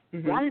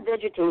 Rotted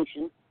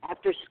vegetation,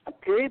 after a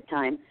period of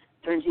time,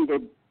 turns either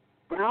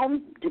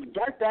brown,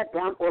 dark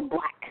brown, or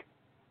black.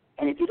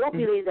 And if you don't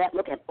believe that,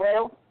 look at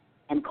oil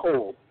and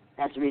coal.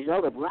 As a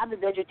result of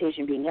rotted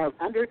vegetation being held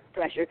under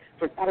pressure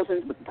for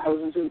thousands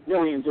and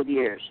millions of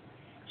years.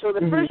 So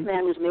the first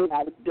man was made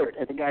out of dirt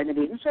at the Garden of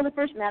Eden, so the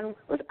first man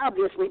was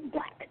obviously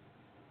black.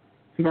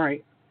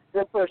 Right.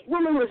 The first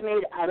woman was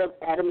made out of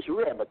Adam's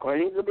rib,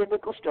 according to the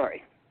biblical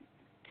story.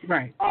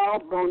 Right. All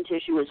bone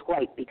tissue is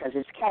white because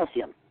it's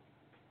calcium.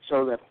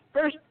 So the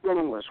first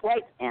woman was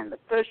white and the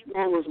first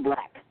man was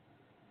black.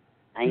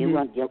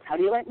 Now how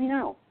do you let me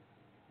know?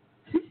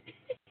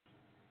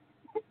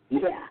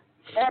 Yeah.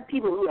 There are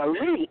people who are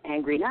really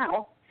angry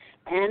now,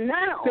 and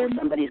now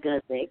somebody's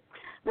going to say,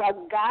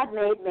 well, God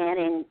made man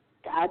in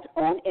God's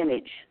own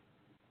image.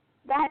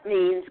 That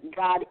means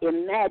God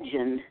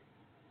imagined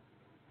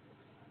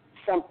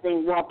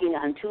something walking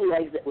on two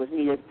legs that was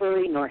neither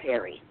furry nor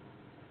hairy.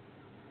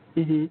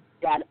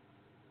 God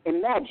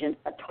imagined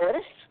a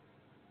tortoise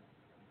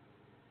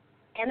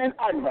and an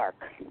aardvark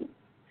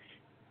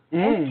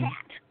and a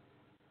cat.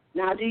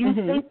 Now, do you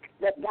think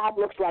that God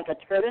looks like a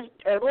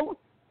turtle,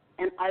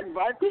 an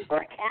aardvark, or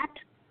a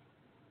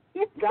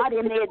cat? God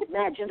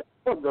imagined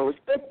all of those,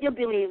 if you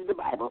believe the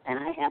Bible, and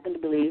I happen to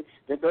believe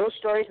that those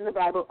stories in the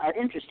Bible are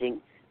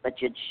interesting,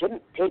 but you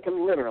shouldn't take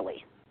them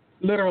literally.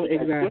 Literally,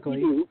 because exactly.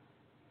 If you do,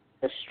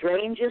 the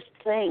strangest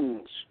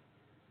things,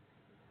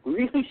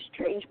 really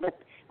strange, but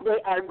they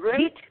are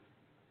great.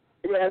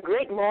 They are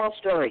great moral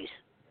stories,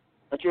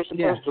 but you're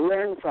supposed to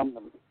learn from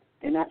them.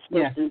 You're not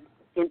supposed to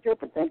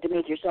interpret them to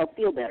make yourself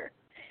feel better,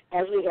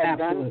 as we have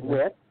done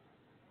with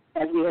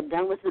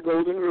the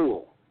Golden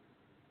Rule.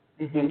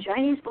 In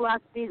Chinese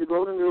philosophy, the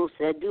Golden Rule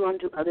said, do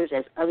unto others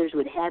as others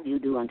would have you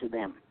do unto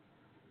them.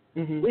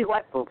 We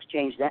white folks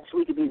changed that so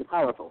we could be the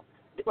powerful.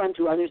 Do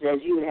unto others as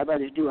you would have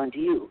others do unto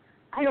you.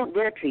 I don't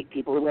dare treat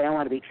people the way I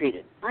want to be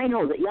treated. I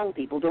know that young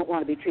people don't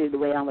want to be treated the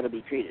way I want to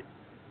be treated.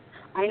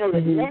 I know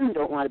that men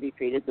don't want to be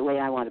treated the way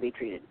I want to be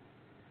treated.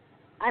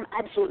 I'm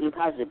absolutely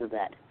positive of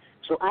that.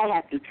 So I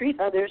have to treat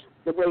others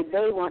the way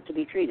they want to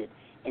be treated.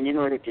 And in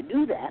order to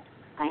do that,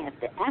 I have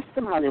to ask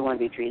them how they want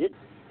to be treated.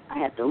 I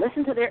have to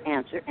listen to their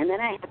answer, and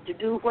then I have to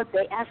do what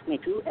they ask me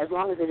to, as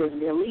long as it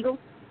isn't illegal,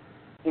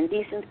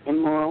 indecent,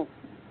 immoral,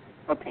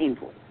 or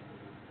painful.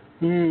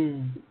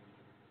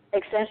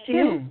 Makes sense to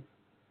you?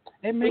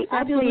 It makes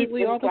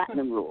absolutely all the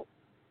sense.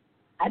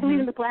 I believe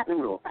in the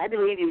platinum rule. I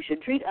believe you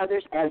should treat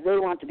others as they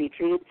want to be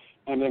treated,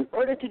 and in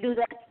order to do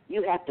that,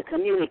 you have to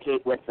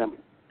communicate with them.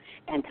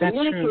 And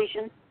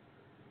communication,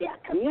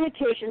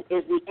 communication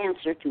is the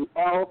answer to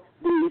all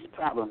these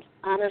problems.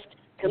 Honest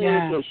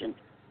communication.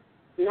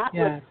 Not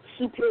with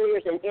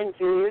superiors and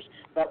inferiors,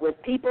 but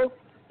with people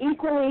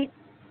equally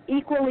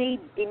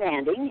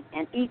demanding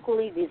and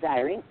equally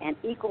desiring and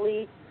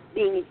equally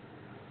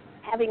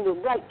having the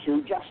right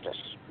to justice.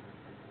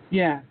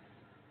 Yes,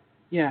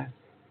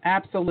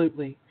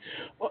 absolutely.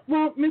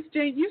 Well, Miss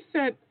Jane, you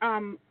said,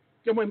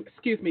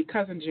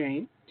 Cousin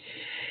Jane,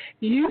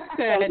 you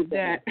said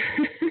that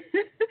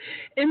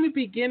in the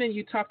beginning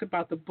you talked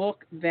about the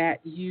book that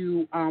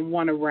you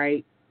want to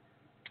write,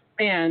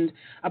 and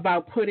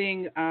about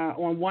putting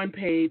on one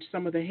page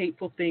some of the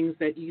hateful things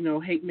that,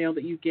 hate mail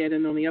that you get,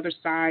 and on the other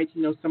side,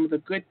 some of the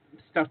good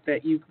stuff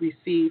that you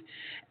receive.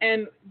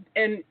 And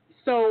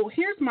so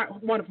here's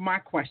one of my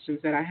questions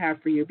that I have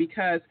for you,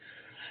 because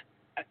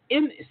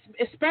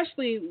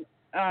especially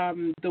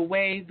the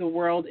way the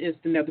world is,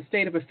 the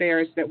state of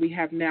affairs that we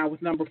have now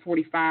with number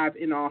 45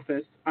 in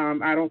office.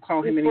 I don't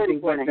call him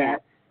anything but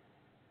that.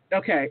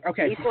 Okay.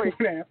 Okay.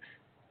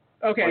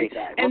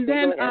 And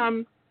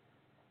then,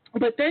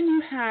 but then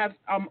you have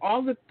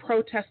all the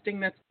protesting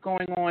that's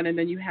going on, and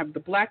then you have the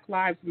Black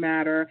Lives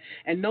Matter,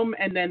 and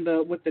then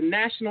with the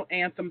national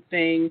anthem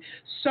thing.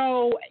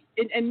 So,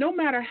 and no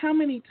matter how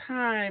many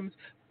times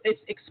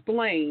it's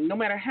explained, no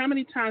matter how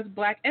many times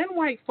black and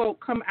white folk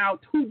come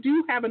out who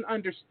do have an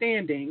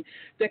understanding,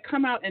 that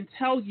come out and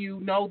tell you,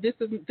 no, this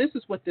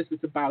is what this is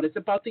about. It's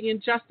about the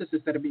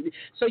injustices that are being.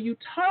 So you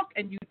talk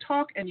and you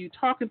talk and you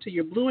talk until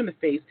you're blue in the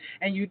face,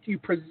 and you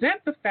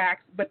present the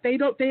facts, but they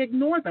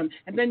ignore them.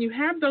 And then you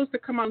have those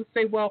that come out and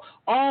say, well,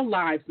 all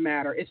lives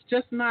matter. It's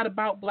just not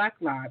about black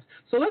lives.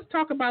 So let's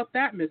talk about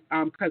that, Miss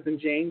Cousin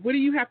Jane. What do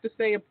you have to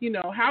say?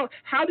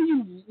 How do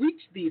you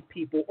reach these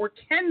people, or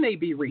can they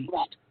be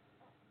reached?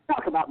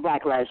 Talk about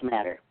Black Lives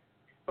Matter.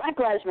 Black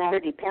Lives Matter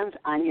depends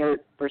on your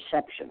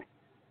perception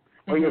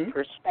or your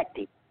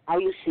perspective, how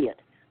you see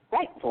it.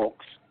 White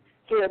folks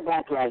hear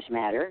Black Lives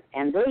Matter,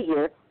 and they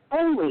hear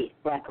only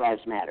Black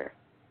Lives Matter.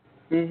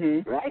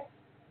 Right?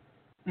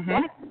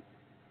 Black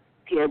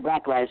hear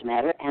Black Lives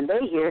Matter, and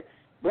they hear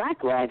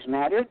Black Lives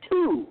Matter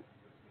too.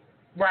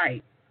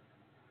 Right.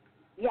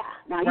 Yeah.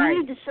 Now, you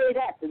need to say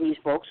that to these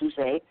folks who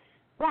say,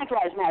 Black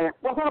Lives Matter.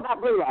 Well, what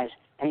about Blue Lives?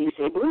 And you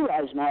say, Blue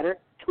Lives Matter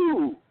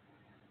too.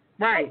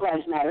 Right. Black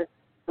Lives Matter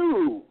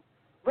too.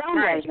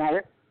 Brown Lives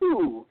Matter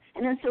too.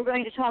 And then, so we're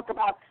going to talk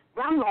about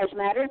Brown Lives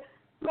Matter.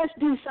 Let's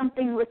do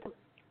something with the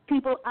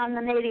people on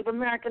the Native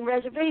American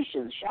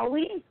reservations, shall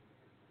we?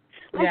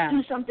 Let's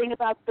do something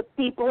about the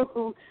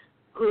people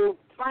who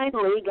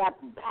finally got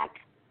back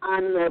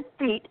on their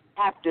feet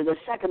after the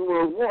Second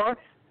World War,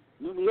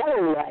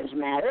 Yellow Lives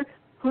Matter,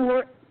 who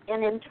were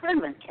in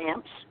internment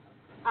camps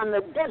on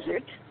the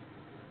desert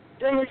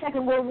during the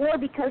Second World War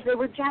because they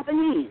were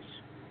Japanese.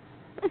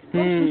 Let's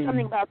do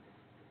something about.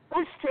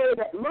 Let's say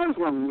that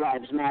Muslim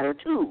lives matter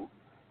too.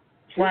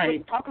 Should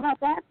we talk about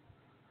that?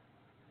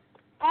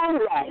 All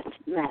life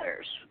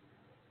matters.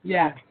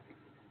 Yeah.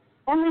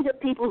 Only the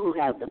people who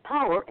have the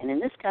power, and in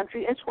this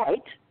country it's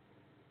white,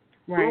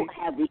 will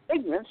have the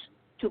ignorance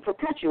to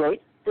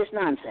perpetuate this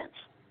nonsense.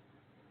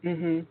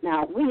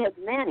 Now, we have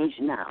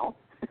managed now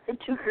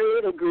to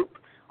create a group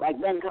like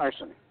Ben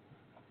Carson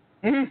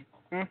and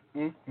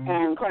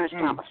Clarence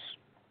Thomas,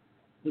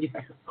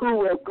 who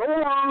will go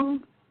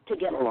along to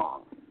get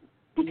along,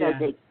 because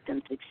they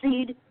can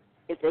succeed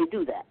if they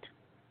do that.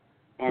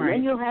 And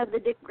then you'll have the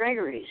Dick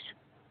Gregory's,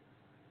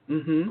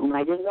 whom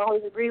I didn't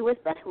always agree with,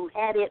 but who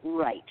had it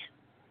right.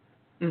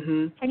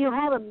 And you'll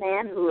have a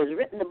man who has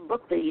written a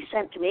book that he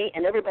sent to me,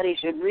 and everybody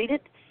should read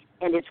it,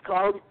 and it's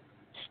called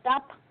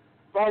Stop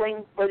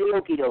Falling for the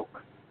Okie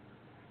Doke.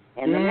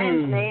 And the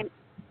man's name is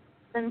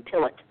Stephen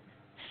Tillett.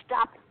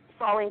 Stop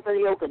Falling for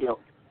the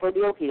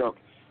Okie Doke.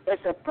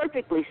 It's a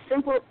perfectly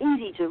simple,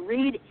 easy to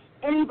read.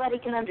 Anybody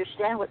can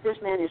understand what this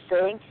man is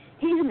saying.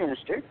 He's a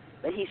minister,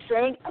 but he's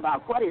saying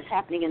about what is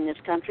happening in this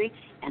country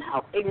and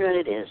how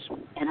ignorant it is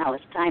and how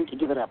it's time to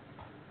give it up.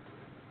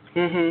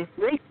 And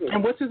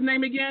what's his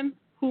name again?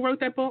 Who wrote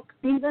that book?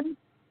 Stephen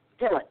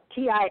Tillett,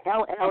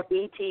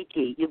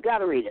 Tillett. You've got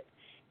to read it.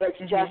 It's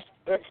just,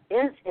 it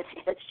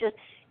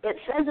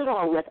says it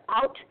all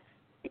without.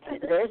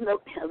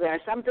 There are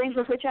some things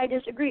with which I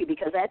disagree,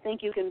 because I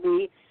think you can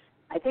be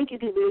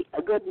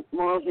a good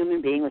moral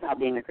human being without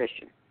being a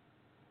Christian.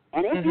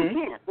 And if you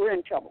can't, we're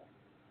in trouble,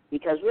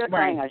 because we're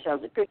calling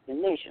ourselves a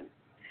Christian nation.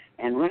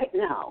 And right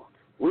now,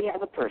 we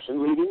have a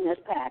person leading this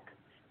pack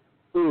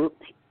who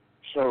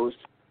shows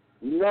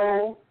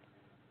none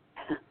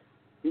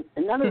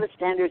of the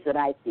standards that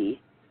I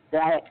see,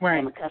 that I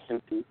am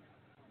accustomed to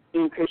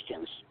in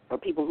Christians, or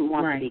people who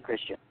want to be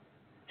Christian.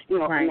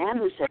 A man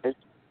who says,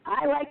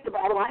 I like the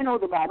Bible, I know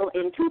the Bible.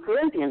 In 2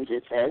 Corinthians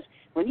it says,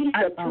 when he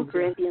said 2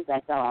 Corinthians,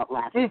 I fell out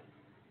laughing.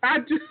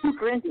 2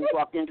 Corinthians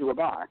walked into a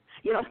bar.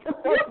 It's the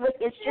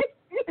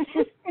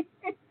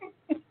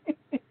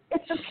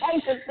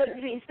kind of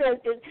thing he says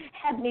just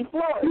had me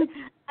floored.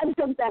 And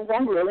sometimes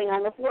I'm rolling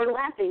on the floor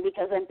laughing,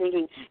 because I'm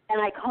thinking,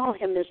 and I call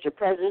him Mr.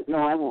 President? No,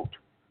 I won't.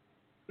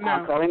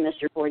 I'll call him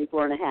Mr.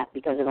 44 and a half,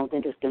 because I don't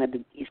think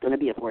he's going to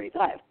be a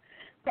 45.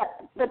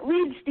 But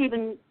read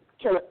Stephen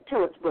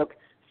Tillett's book,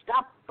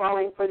 Stop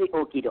Falling for the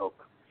Okie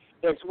Doke.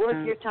 It's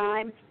worth your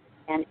time,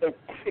 and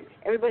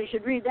everybody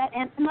should read that.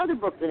 And another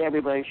book that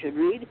everybody should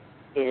read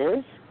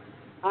is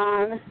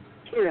On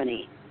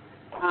Tyranny.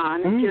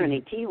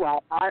 Tyranny,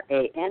 Tyranny,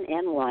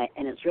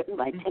 and it's written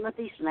by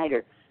Timothy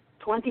Snyder.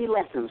 20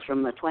 lessons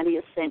from the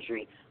 20th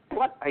century.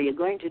 What are you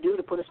going to do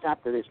to put a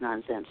stop to this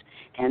nonsense?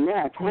 And there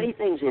are 20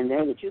 things in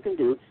there that you can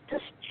do to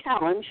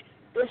challenge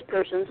this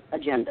person's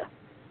agenda.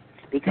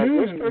 Because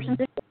this person's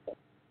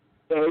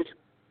agenda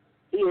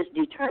is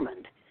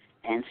determined.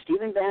 And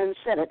Stephen Bannon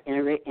said it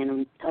in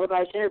a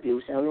televised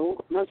interview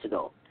several months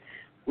ago.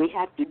 We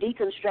have to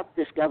deconstruct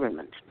this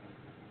government.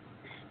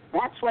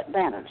 That's what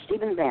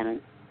Stephen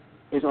Bannon,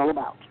 is all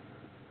about.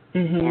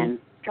 And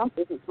Trump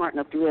isn't smart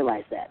enough to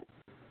realize that.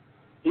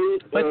 He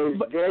is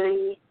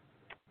very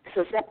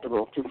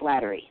susceptible to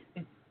flattery.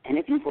 And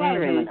if you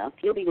flatter him enough,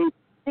 he'll believe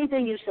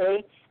anything you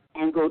say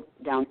and go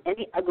down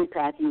any ugly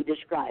path you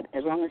describe,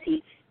 as long as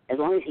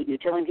you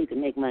tell him he can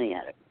make money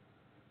at it.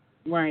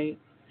 Right.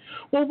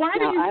 Well, why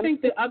do you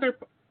think the other...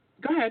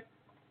 Go ahead.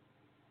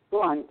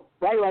 Go on.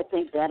 Why do I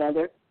think that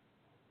other...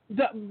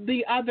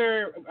 The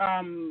other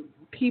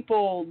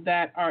people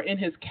that are in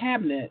his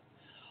cabinet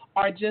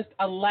are just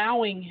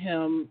allowing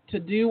him to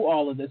do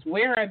all of this?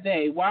 Where are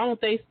they? Why don't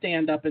they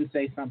stand up and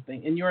say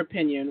something? In your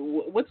opinion,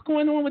 what's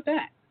going on with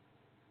that?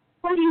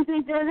 Why do you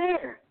think they're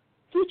there?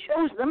 He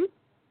chose them.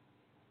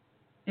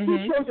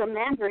 Mm-hmm. He chose a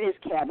man for his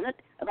cabinet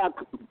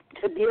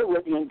to deal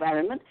with the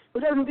environment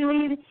who doesn't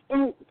believe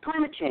in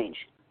climate change.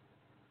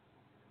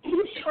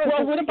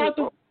 Well, what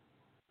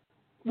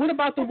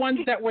about the ones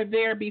that were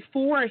there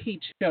before he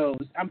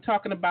chose? I'm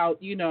talking about,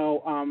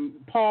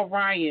 Paul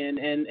Ryan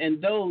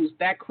and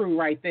that crew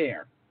right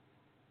there.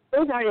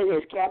 Those aren't in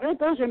his cabinet.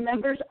 Those are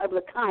members of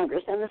the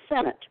Congress and the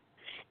Senate.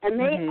 And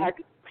they are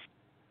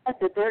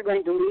that they're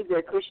going to lose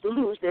their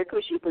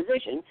cushy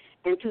position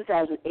in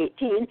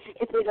 2018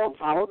 if they don't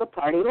follow the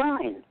party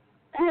line.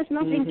 That has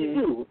nothing to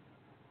do with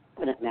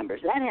cabinet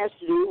members. That has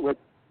to do with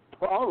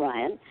Paul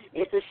Ryan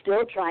is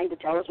still trying to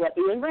tell us what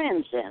Ian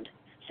Rand said.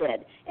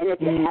 And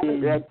if you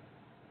haven't read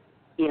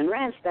Ian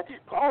Rand's stuff,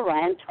 Paul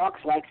Ryan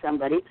talks like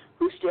somebody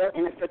who's still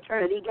in a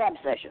fraternity gab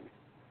session.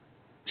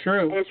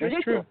 True. And it's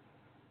ridiculous.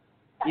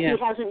 Yeah.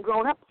 He hasn't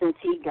grown up since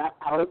he got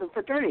out of the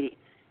fraternity,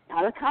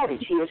 out of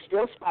college. He is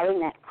still spouting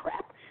that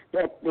crap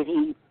that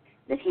he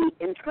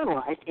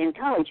internalized in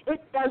college.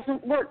 It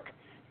doesn't work.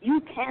 You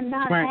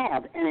cannot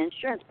have an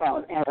insurance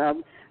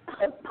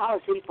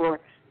policy for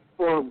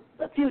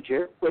the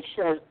future which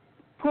says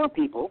poor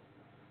people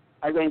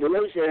are going to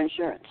lose their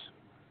insurance.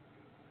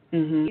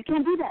 Mm-hmm. You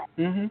can't do that.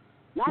 Mm-hmm.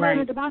 Not in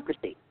a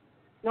democracy.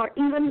 Nor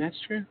even That's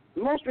true.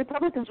 Most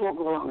Republicans won't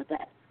go along with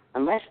that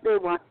unless they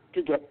want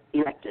to get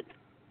elected.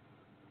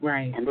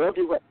 Right. And they'll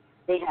do what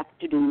they have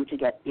to do to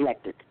get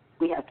elected.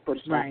 We have to put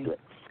a stop to it.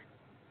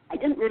 I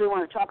didn't really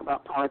want to talk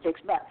about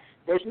politics, but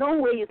there's no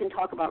way you can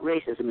talk about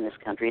racism in this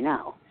country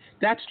now.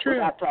 That's true.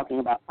 Without talking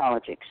about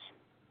politics.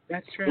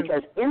 That's true.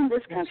 Because in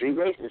this country,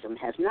 racism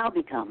has now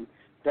become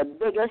the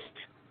biggest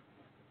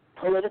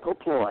political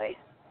ploy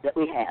that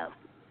we have.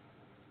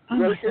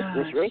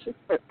 This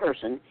racist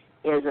person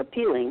is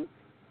appealing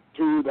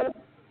to the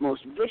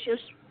most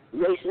vicious,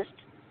 racist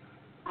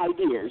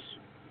ideas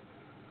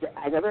that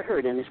I've ever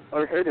heard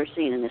or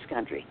seen in this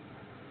country.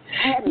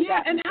 And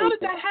how did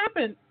that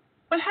happen?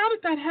 But how did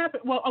that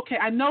happen? Well, okay,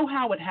 I know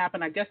how it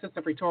happened. I guess it's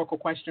a rhetorical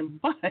question,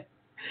 but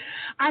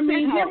I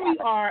mean, here we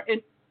are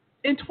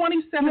in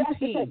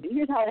 2017.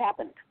 Here's how it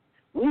happened.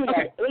 We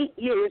had 8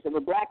 years of a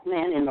black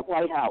man in the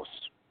White House.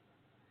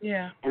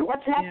 Yeah. And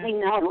what's happening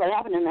now, and what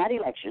happened in that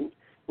election,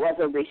 was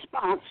a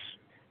response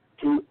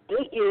to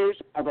 8 years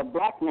of a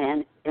black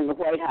man in the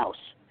White House,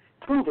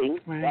 proving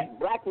that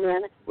black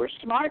men were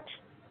smart,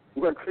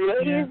 were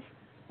creative,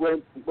 were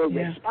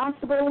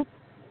responsible,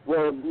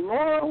 were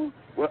moral,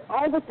 were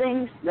all the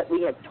things that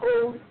we have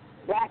told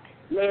black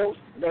males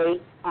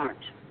they aren't.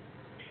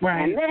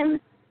 Right. And then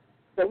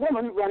the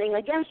woman running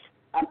against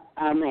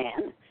a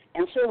man,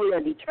 and so we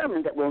are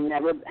determined that we'll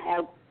never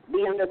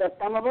be under the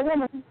thumb of a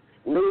woman.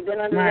 We've been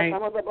under the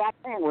thumb of a black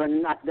man. We're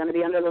not going to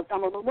be under the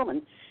thumb of a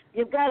woman.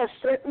 You've got a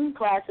certain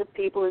class of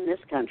people in this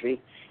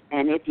country,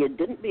 and if you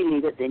didn't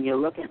believe it, then you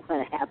look at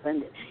what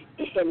happened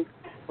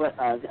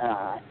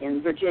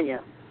in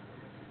Virginia.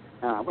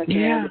 When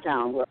came into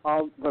town,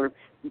 where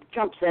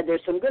Trump said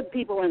there's some good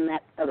people in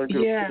that other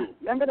group too.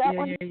 Remember that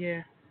one?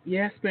 Yeah.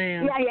 Yes,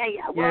 ma'am.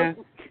 Yeah. Well,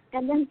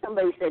 and then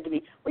somebody said to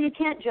me, well, you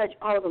can't judge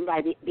all of them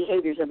by the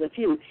behaviors of the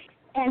few.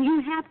 And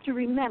you have to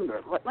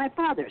remember what my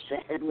father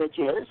said, which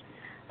is,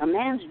 a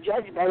man's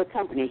judged by the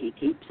company he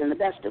keeps, and the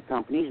best of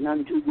companies,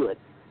 none too good.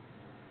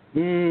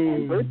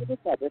 And birds of a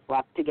feather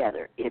flock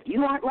together. If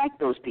you aren't like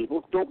those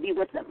people, don't be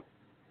with them.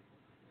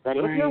 But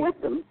if you're with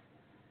them,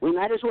 we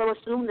might as well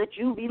assume that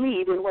you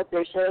believe in what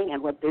they're saying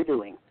and what they're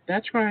doing.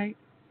 That's right.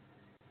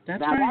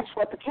 That's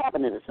what the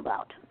cabinet is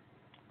about.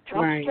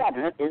 Trump's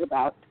cabinet is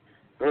about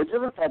birds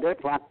of a feather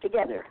flock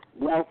together.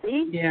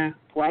 Wealthy,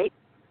 white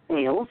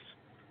males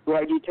who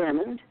are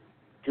determined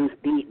to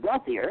be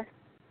wealthier,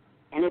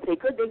 and if they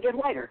could, they'd get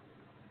whiter.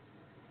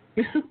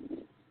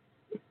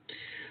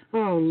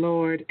 Oh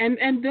Lord! And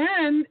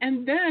then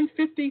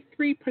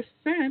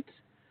 53%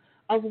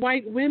 of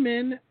white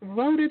women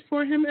voted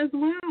for him as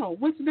well.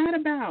 What's that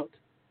about?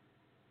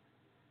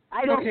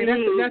 I don't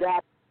believe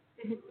that.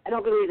 I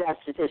don't believe that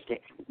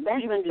statistic.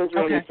 Benjamin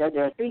Disraeli said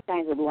there are three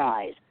kinds of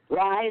lies: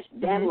 lies,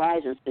 damn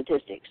lies, and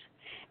statistics.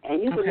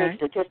 And you can make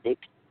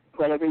statistics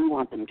whatever you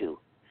want them to.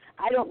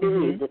 I don't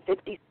believe that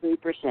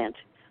 53%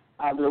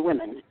 of the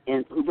women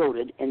who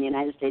voted in the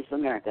United States of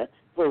America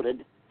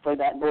voted for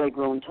that boy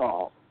grown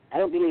tall. I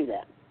don't believe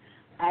that.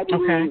 I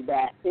believe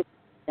that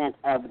 50%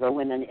 of the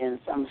women in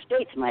some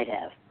states might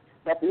have,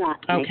 but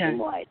not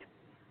nationwide.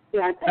 We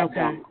aren't that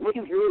dumb. We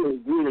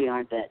really, really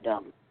aren't that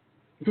dumb.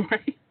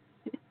 Right.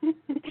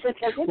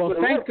 Well,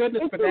 thank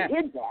goodness for that. If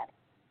we did that,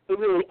 we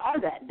really are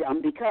that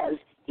dumb, because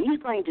he's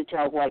going to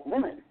tell white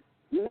women,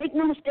 make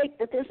no mistake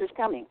that this is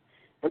coming,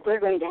 that they're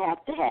going to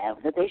have,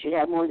 that they should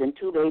have more than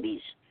 2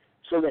 babies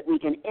so that we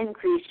can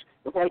increase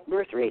the white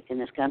birth rate in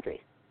this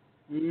country.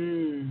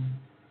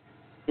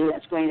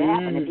 That's going to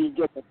happen if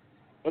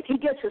he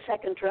gets a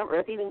second term, or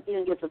if he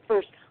even gets a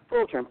first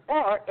full term,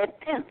 or if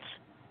Pence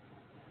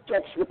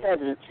gets the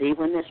presidency,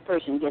 when this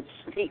person gets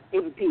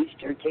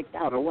impeached or kicked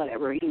out or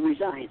whatever, he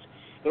resigns.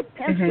 It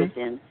pencils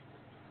in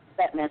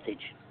that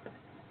message.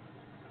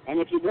 And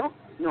if you don't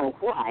know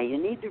why, you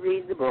need to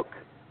read the book,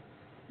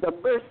 The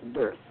Birth,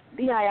 Birthdearth,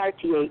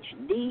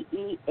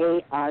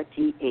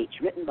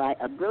 written by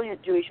a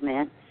brilliant Jewish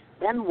man,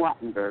 Ben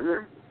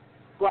Wattenberg,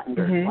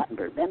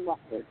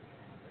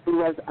 who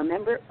was a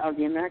member of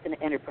the American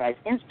Enterprise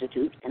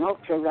Institute, an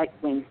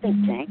ultra-right-wing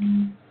think tank,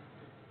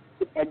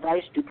 with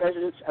advice to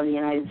presidents of the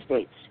United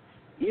States.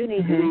 You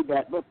need to read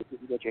that book if you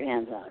can get your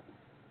hands on it.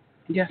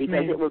 Yes,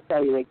 because it will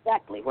tell you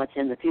exactly what's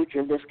in the future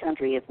of this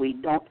country if we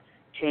don't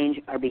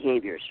change our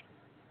behaviors.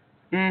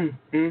 Do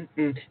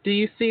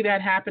you see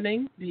that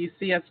happening? Do you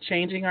see us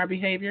changing our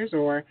behaviors,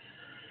 or?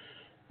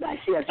 I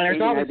see us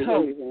changing our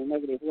behaviors in a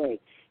negative way.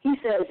 He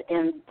says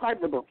in part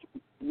of the book,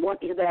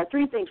 there are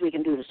three things we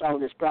can do to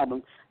solve this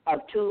problem of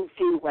too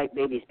few white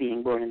babies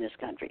being born in this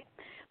country.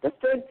 The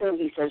third thing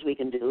he says we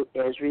can do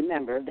is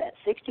remember that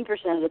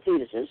 60% of the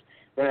fetuses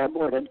that are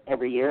aborted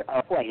every year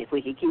are white. If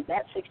we could keep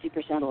that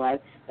 60% alive,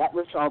 that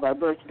would solve our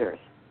birth dearth.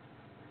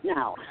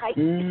 Now, I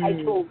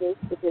told those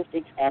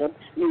statistics at a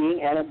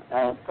meeting, at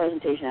a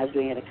presentation I was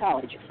doing at a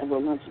college several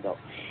months ago.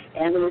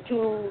 And there were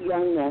two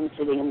young men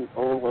sitting,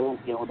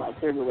 about a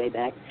third of the way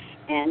back,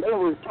 and they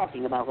were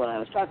talking about what I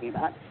was talking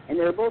about, and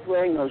they were both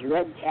wearing those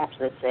red caps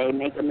that say,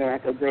 "Make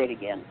America Great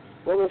Again."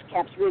 Well, those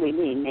caps really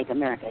mean "Make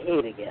America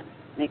Hate Again."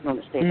 Make no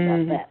mistake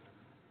about that.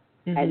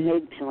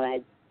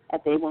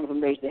 One of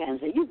them raised their hand and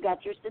said, "You've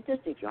got your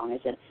statistics wrong." I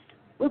said,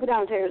 "We'll go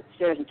downstairs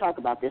and talk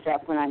about this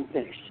when I'm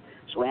finished."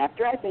 So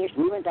after I finished,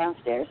 we went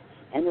downstairs,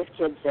 and this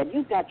kid said,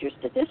 "You've got your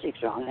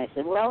statistics wrong." And I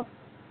said, "Well,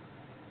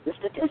 the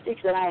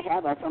statistics that I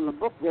have are from a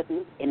book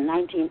written in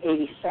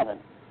 1987.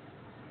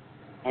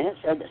 And it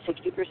said that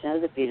 60%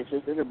 of the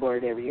fetuses that are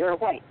aborted every year are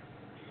white."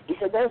 He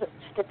said, "Those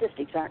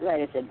statistics aren't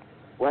right." I said,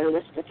 "What are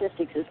the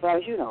statistics as far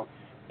as you know?"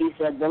 He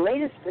said, "The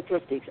latest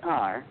statistics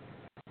are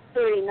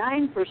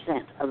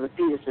 39% of the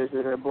fetuses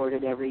that are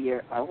aborted every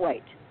year are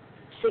white.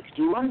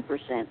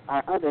 61%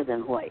 are other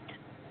than white."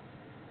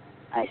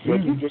 I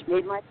said, "You just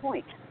made my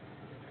point.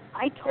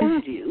 I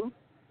told you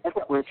that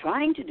what we're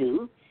trying to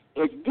do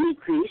is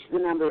decrease the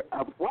number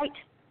of white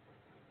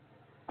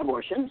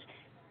abortions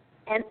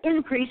and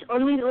increase or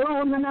leave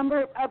alone the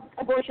number of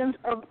abortions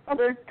of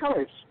other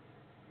colors."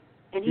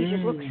 And he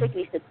just looked sick and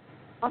he said,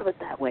 "Thought of it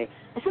that way."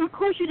 I said, "Of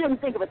course you didn't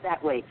think of it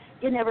that way.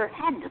 You never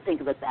had to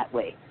think of it that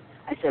way."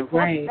 I said,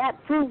 "What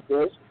that proves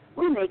is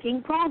we're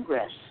making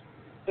progress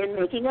in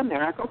making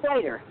America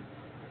whiter."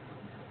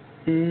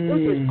 This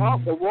is all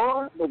the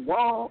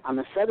wall on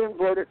the southern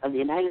border of the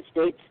United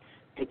States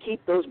to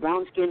keep those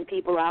brown-skinned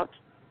people out,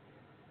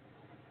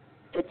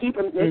 to keep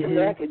them, make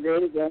America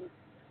great again.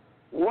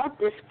 What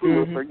this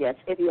fool forgets,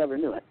 if he ever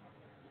knew it,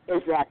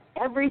 is that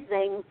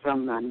everything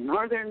from the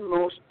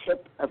northernmost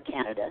tip of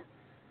Canada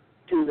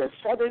to the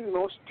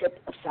southernmost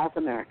tip of South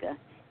America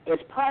is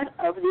part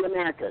of the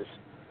Americas.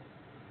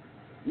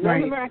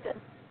 North America,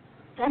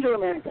 Central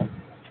America,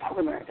 South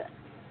America.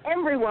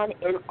 Everyone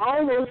in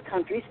all those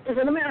countries is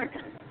an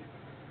American.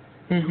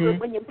 So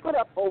when you put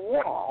up a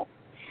wall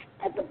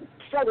at the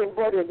southern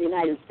border of the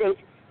United States,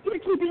 you're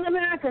keeping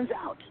Americans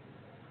out.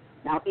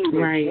 Now,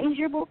 either change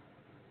your book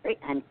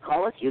and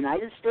call us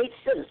United States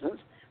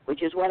citizens,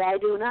 which is what I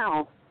do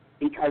now,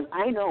 because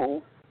I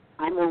know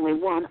I'm only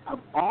one of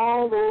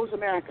all those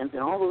Americans in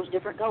all those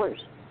different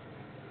colors.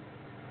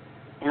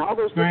 And all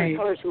those different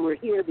colors who were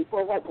here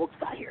before white folks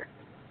got here.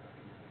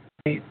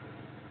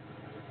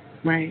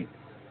 Right.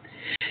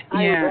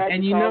 Yeah,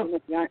 and you know...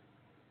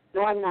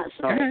 No, I'm not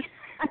sorry.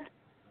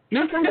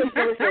 No. Somebody's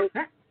going to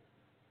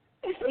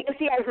say,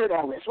 see, I've heard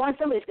all this.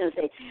 Somebody's going to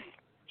say,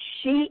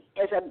 she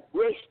is a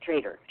race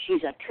traitor.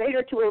 She's a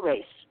traitor to a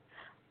race.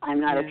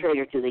 I'm not a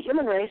traitor to the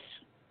human race.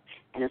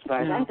 And as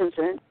far as I'm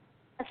concerned,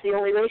 that's the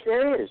only race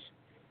there is.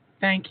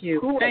 Thank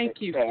you.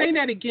 Thank you. Say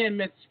that again,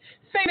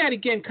 Say that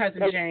again,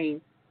 Cousin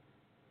Jane.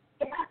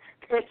 Yeah,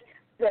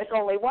 there's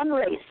only one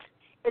race.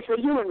 It's the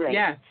human race.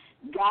 Yes.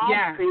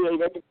 God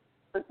created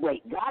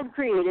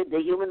the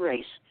human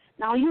race.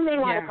 Now, you may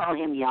want to call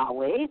him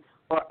Yahweh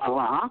or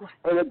Allah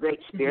or the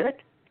Great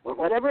Spirit or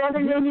whatever other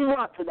name you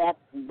want for that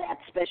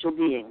special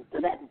being,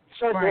 for that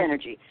source of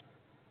energy.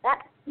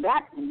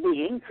 That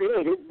being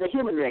created the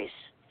human race.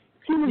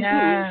 Human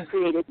beings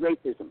created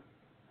racism.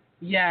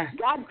 Yes.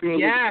 God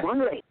created one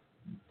race.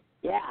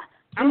 Yeah.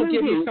 I'm going to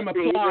give you some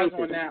applause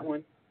on that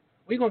one.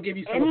 We're going to give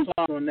you some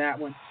applause on that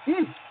one.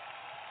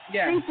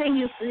 Yeah. Anything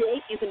you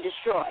create, you can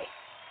destroy.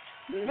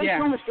 Make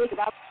no mistake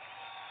about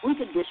it. We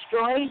could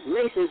destroy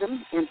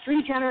racism in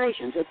 3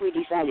 generations if we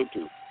decided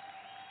to.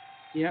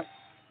 Yep.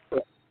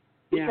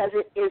 Because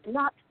it is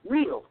not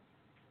real.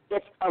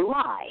 It's a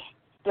lie.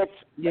 It's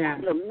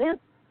the myth.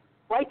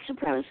 White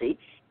supremacy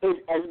is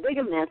as big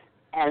a myth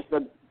as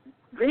the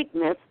Greek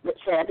myth that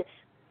said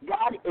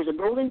God is a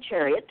golden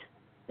chariot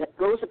that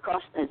goes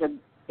across is a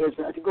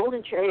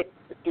golden chariot.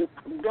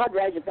 God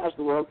rides across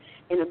the world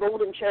in a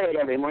golden chariot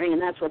every morning,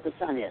 and that's what the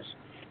sun is.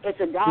 It's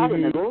a God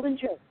in a golden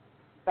chariot.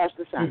 across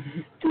the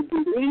sun. To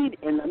believe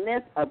in the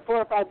myth of 4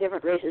 or 5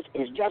 different races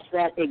is just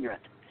that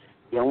ignorant.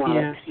 You don't want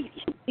to see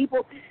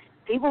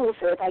people will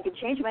say, if I could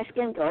change my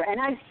skin color,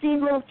 and I've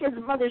seen little kids'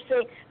 mothers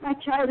say, my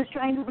child is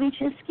trying to bleach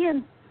his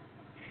skin.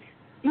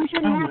 You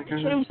shouldn't have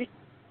to change it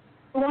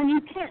when you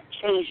can't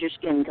change your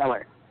skin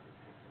color.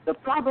 The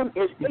problem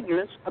is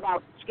ignorance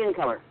about skin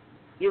color.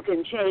 You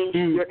can change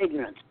your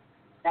ignorance.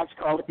 That's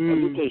called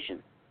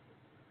education.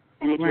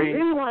 And if you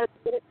really want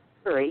to get it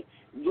hurry,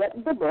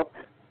 get the book,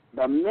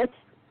 The Myth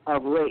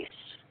of Race,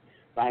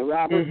 by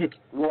Robert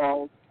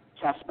Wall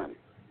Tussman.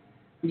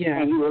 Yeah.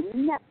 And you will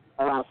never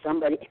allow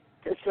somebody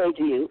to say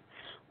to you,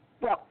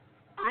 well,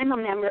 I'm a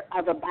member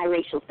of a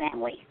biracial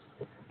family.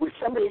 When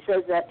somebody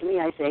says that to me,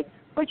 I say,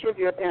 which of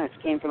your parents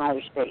came from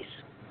outer space?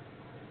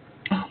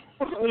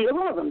 Neither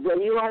one of them.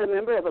 Then you are a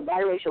member of a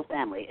biracial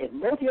family. If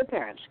both your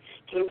parents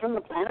came from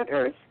the planet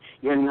Earth,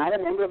 you're not a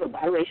member of a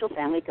biracial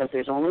family because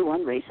there's only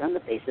one race on the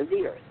face of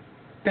the Earth.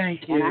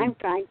 Thank you. And I'm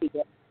trying to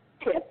get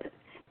Tip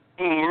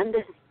and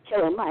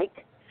Killer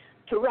Mike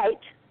to write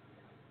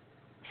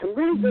some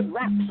really good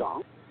rap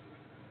songs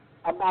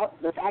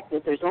about the fact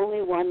that there's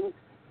only one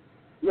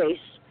race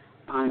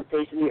on the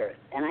face of the Earth.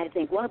 And I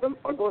think one of them,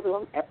 or both of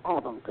them, all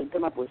of them, could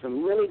come up with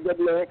some really good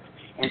lyrics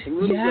and some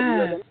really good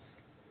rhythm.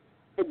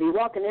 They'd be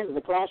walking into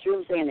the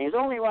classroom saying, there's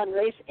only one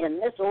race in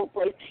this old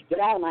place. Get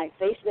out of my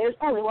face. There's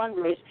only one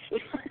race. They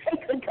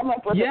could come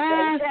up with a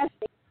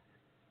fantastic...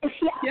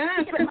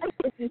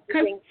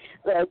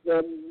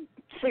 the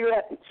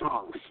cigarette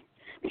songs.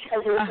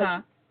 Because there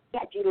was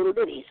catchy little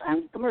ditties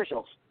on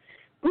commercials.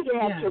 We can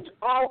have kids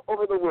all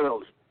over the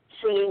world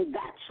singing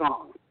that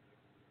song.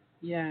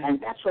 Yeah.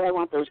 And that's what I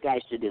want those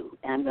guys to do.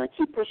 And I'm going to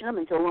keep pushing them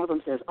until one of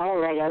them says, all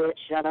right, Elliot,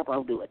 shut up,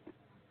 I'll do it.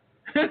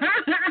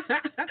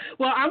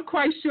 Well, I'm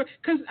quite sure,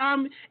 because I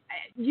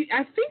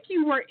think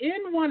you were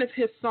in one of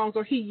his songs,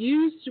 or he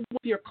used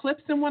your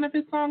clips in one of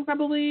his songs, I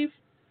believe.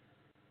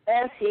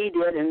 Yes, he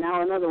did, and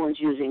now another one's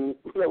using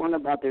the one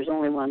about there's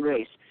only one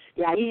race.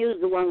 Yeah, he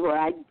used the one where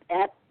at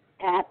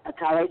a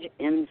college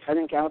in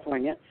Southern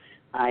California,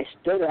 I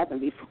stood up and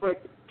before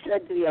it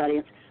said to the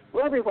audience,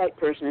 well, every white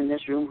person in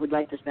this room who'd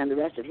like to spend the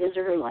rest of his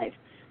or her life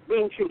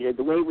being treated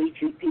the way we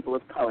treat people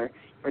of color,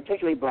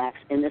 particularly blacks,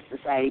 in this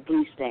society,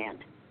 please stand.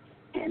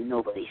 And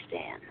nobody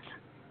stands.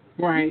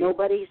 Right.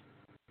 Nobody.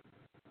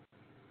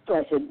 So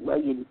I said,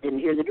 well, you didn't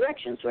hear the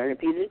directions, so I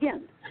repeated it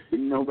again.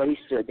 Nobody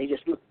stood. They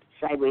just looked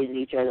sideways at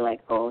each other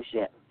like, oh,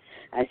 shit.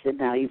 I said,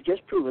 now, you've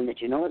just proven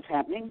that you know what's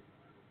happening.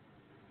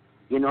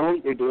 You know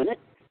you're doing it.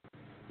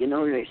 You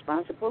know you're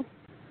responsible.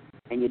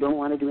 And you don't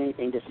want to do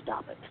anything to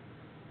stop it.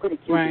 Quit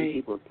accusing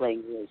people of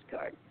playing the race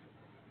card.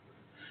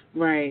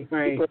 Right.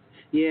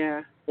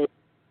 Yeah. The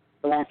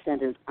last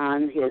sentence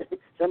on his,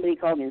 somebody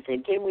called me and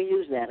said, can we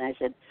use that? And I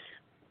said,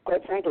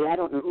 quite frankly, I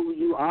don't know who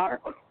you are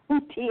or who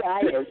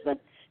T.I. is, but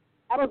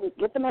I would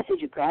get the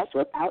message across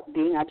without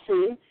being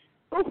obscene.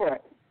 Go for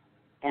it.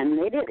 And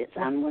they did. It's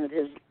on one of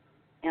his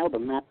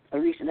albums, not a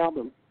recent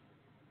album.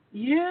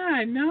 Yeah,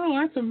 I know.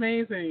 That's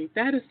amazing.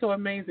 That is so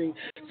amazing.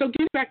 So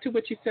getting back to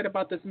what you said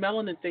about this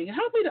melanin thing,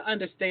 help me to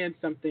understand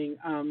something.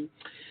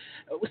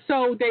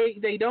 So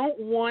they don't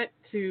want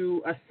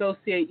to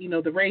associate,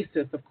 the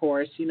racists, of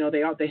course.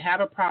 They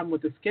have a problem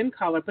with the skin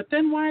color, but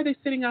then why are they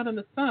sitting out in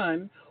the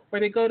sun, or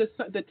they go to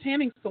the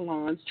tanning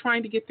salons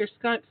trying to get their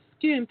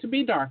skin to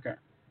be darker?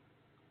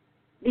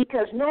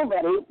 Because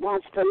nobody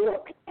wants to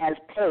look as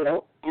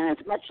pale and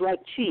as much like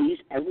cheese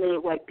as many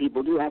white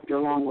people do after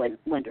a long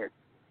winter.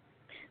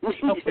 We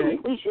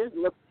should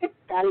look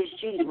cottage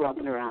cheese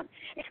walking around.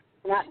 It's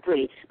not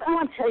pretty. But I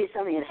want to tell you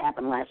something that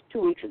happened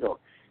 2 weeks ago.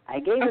 I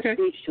gave a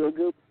speech to a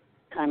group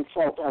of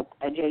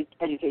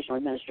education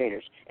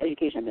administrators,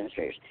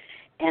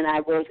 and I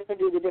was going to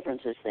do the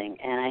differences thing.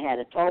 And I had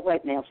a tall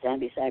white male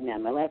stand beside me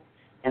on my left,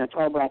 and a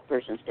tall black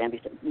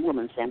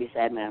woman stand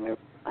beside me on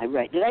my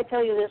right. Did I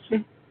tell you this?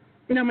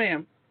 No,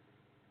 ma'am.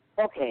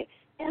 Okay.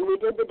 And we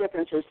did the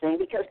differences thing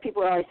because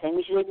people are always saying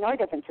we should ignore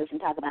differences and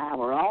talk about how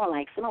we're all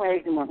alike,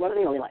 similarities and what are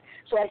they really like.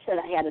 So I said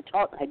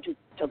I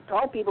took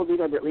tall people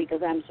deliberately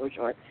because I'm so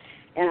short.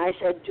 And I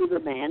said to the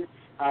man,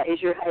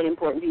 is your height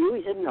important to you?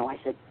 He said, no. I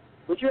said,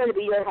 would you rather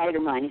be your height or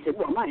mine? He said,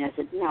 well, mine. I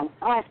said, now,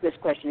 I'll ask this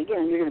question again,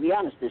 and you're going to be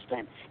honest this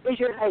time. Is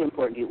your height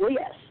important to you? Well,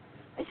 yes.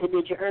 I said,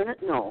 did you earn it?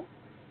 No.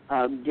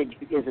 Is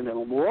it an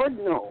award?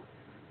 No.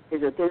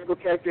 Is it a physical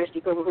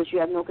characteristic over which you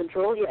have no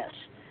control? Yes.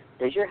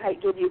 Does your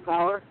height give you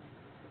power?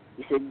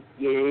 He said,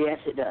 yes,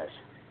 it does.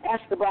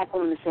 Asked the black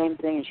woman the same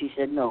thing, and she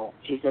said, no.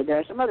 She said, there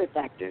are some other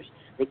factors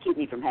that keep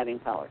me from having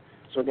power.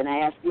 So then I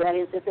asked the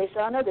audience if they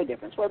saw another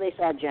difference. Well, they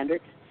saw gender,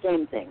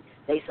 same thing.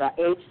 They saw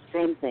age,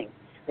 same thing.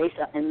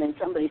 And then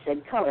somebody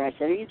said color. I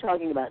said, are you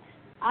talking about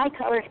eye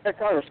color or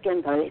color,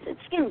 skin color? They said,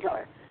 skin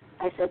color.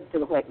 I said to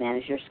the white man,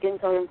 is your skin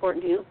color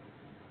important to you?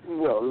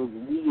 Well,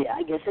 yeah,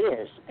 I guess it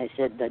is. I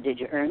said, did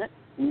you earn it?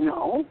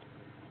 No.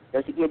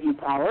 Does it give you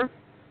power?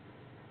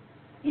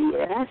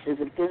 Yes. Is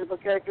it a physical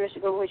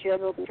characteristic over which you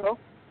have no control?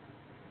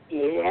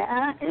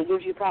 Yeah, and it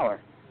gives you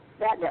power.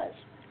 That does.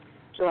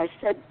 So I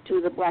said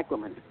to the black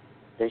woman,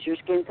 does your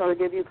skin color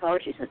give you power?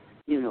 She said,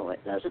 you know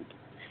it doesn't.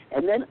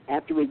 And then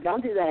after we'd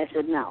gone through that, I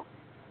said, now,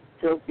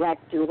 to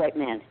the white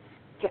man,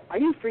 are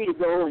you free to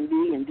go and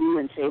be and do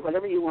and say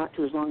whatever you want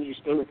to as long as you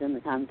stay within the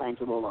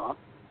confines of the law?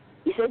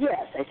 He said,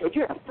 yes. I said,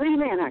 you're a free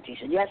man, aren't you?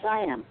 He said, yes, I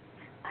am.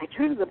 I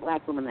turned to the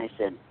black woman and I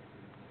said,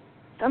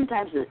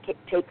 sometimes it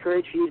take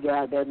courage for you to get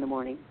out of bed in the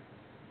morning.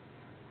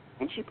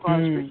 And she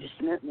paused for just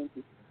a minute and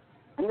said,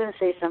 I'm going to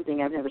say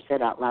something I've never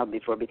said out loud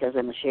before because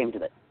I'm ashamed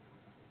of it.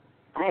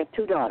 I have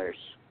 2 daughters.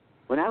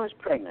 When I was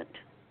pregnant,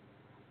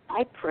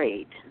 I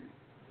prayed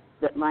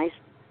that my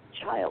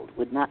child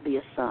would not be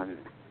a son.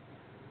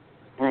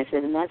 And I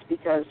said, and that's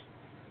because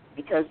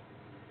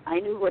I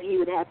knew what he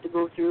would have to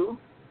go through,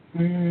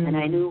 and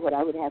I knew what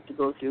I would have to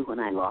go through when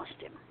I lost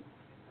him.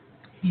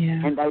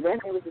 Yeah. And by then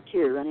there was a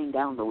tear running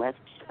down the left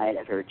side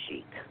of her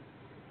cheek.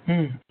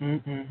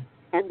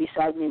 And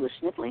beside me was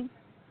sniffling,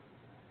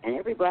 and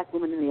every black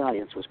woman in the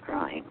audience was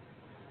crying.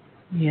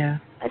 Yeah.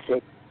 I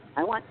said,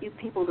 I want you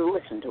people to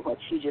listen to what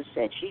she just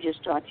said. She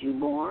just taught you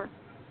more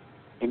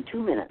in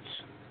 2 minutes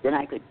than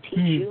I could teach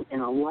you in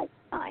a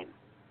lifetime.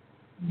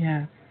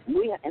 Yeah.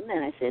 And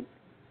then I said,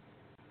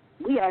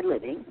 we are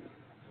living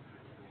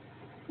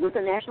with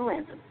a national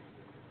anthem,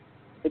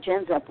 which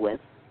ends up with,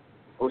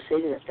 O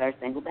say to the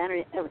Star-Spangled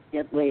Banner,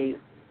 yet wave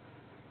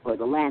for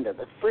the land of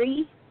the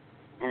free,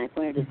 and I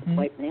pointed at the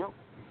white male,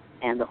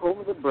 and the home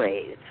of the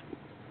brave,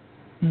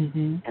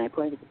 and I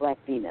pointed at the black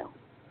female.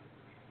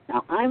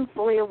 Now, I'm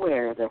fully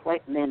aware that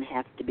white men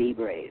have to be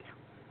brave.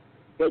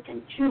 They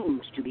can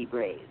choose to be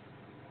brave.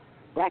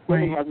 Black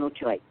women have no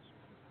choice.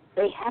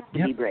 They have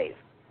to be brave.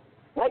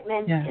 White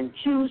men can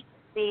choose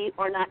to be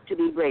or not to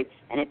be brave.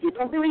 And if you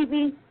don't believe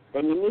me,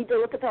 then you need to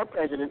look at our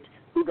president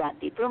who got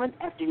deferment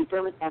after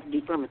deferment after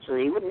deferment so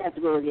that he wouldn't have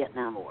to go to the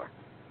Vietnam War.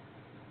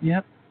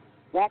 Yep.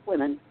 Black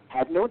women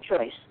have no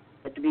choice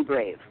but to be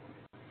brave.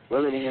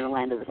 We're living in the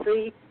land of the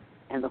free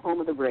and the home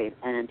of the brave.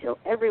 And until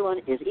everyone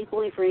is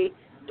equally free,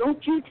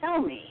 don't you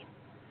tell me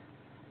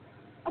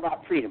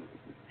about freedom.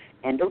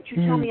 And don't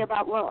you tell me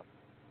about love.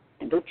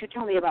 And don't you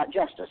tell me about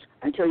justice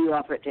until you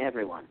offer it to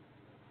everyone.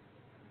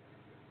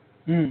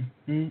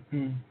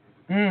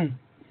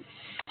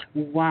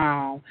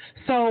 Wow.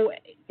 So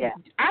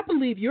I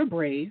believe you're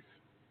brave.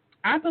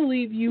 I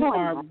believe you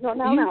are.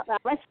 No.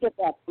 Let's get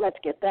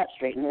that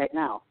straightened right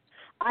now.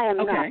 I am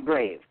not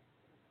brave.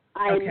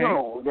 I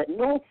know that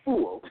no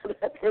fool.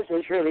 This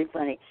is really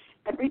funny.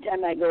 Every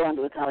time I go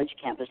onto a college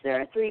campus,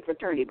 there are 3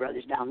 fraternity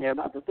brothers down there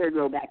about the 3rd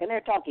row back, and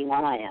they're talking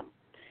while I am.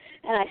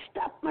 And I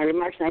stop my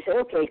remarks and I say,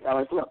 okay,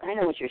 fellas, look, I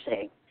know what you're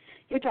saying.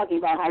 You're talking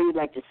about how you'd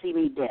like to see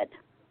me dead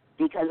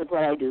because of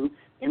what I do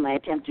in my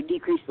attempt to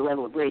decrease the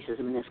level of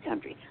racism in this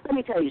country. Let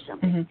me tell you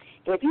something.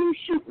 If you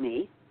shoot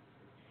me,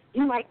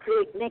 you might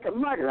make a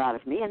martyr out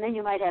of me, and then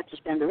you might have to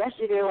spend the rest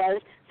of your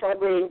lives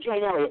celebrating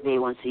Jane Elliott Day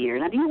once a year.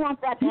 Now, do you want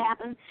that to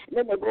happen? And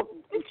then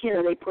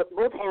they put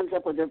both hands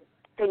up with their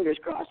fingers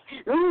crossed.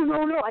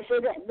 No. I say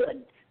that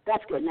good.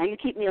 That's good. Now you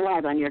keep me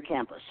alive on your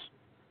campus.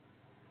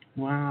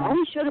 Wow. Now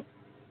we should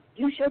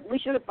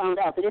have found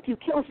out that if you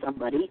kill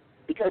somebody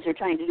because they're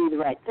trying to do the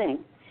right thing,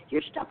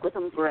 you're stuck with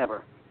them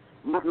forever.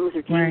 Martin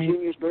Luther King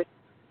Jr.'s birthday,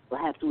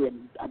 we'll have to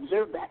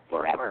observe that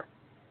forever.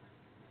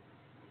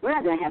 We're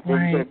not going to have to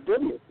observe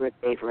Goodman's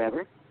birthday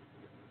forever.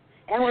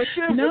 And we're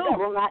sure that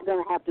we're not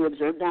going to have to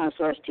observe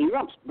Dinosaurus T.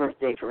 Rump's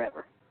birthday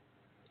forever.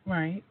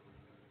 Right.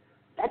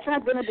 That's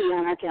not going to be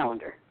on our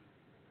calendar.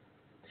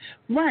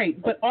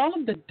 Right, but all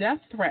of the death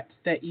threats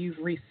that you've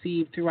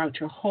received throughout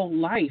your whole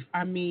life,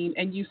 I mean,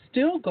 and you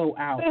still go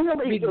out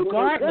nobody's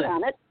regardless. Made good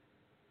on it.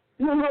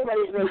 No,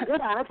 nobody's made good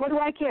on it. What do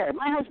I care?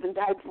 My husband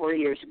died 4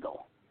 years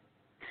ago.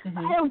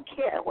 I don't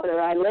care whether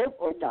I live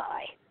or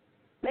die.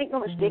 Make no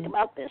mistake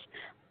about this.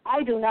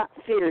 I do not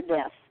fear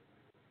death.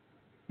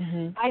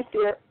 I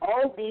fear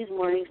all these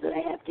mornings that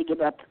I have to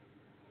get up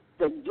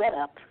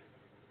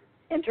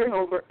and turn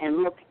over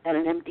and look at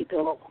an empty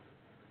pillow.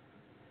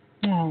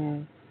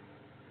 Oh.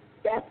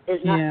 Death is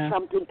not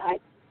something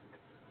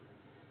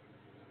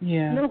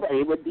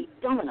nobody would be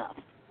dumb enough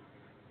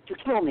to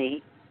kill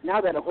me now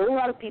that a whole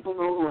lot of people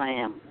know who I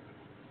am.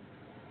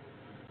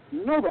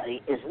 Nobody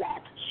is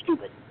that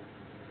stupid.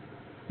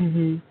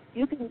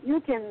 You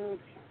can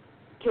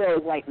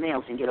kill white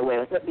males and get away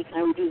with it because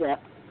we do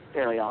that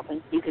fairly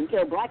often. You can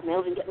kill black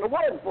males and get an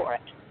award for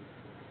it.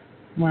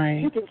 Right.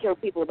 You can kill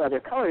people of other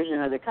colors in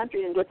other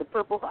countries and get the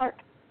Purple Heart.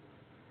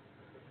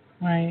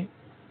 Right.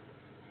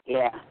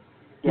 Yeah.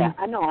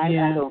 I know.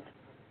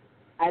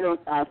 I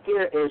don't.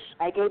 Fear is.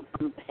 I gave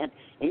them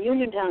in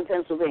Uniontown,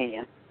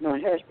 Pennsylvania. No,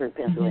 in Harrisburg,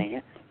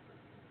 Pennsylvania.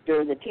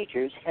 The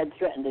teachers had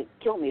threatened to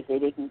kill me if they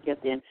didn't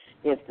get in.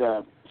 If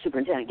the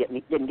superintendent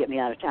didn't get me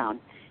out of town,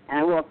 and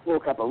I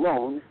woke up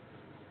alone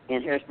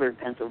in Harrisburg,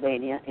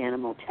 Pennsylvania, in a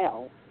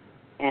motel,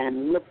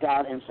 and looked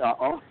out and saw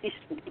all these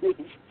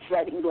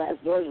sliding glass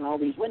doors and all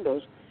these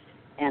windows,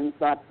 and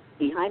thought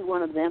behind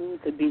one of them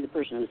could be the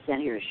person who was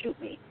sent here to shoot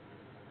me.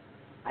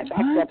 I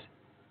backed up.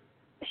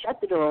 I shut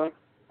the door.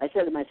 I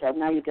said to myself,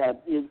 now you've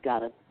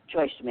got a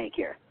choice to make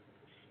here.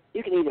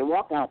 You can either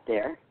walk out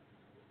there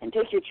and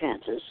take your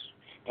chances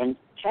and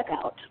check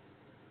out,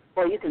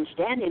 or you can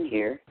stand in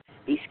here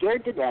be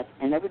scared to death,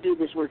 and never do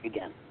this work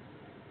again.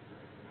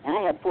 And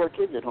I had 4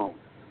 kids at home,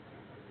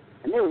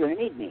 and they were going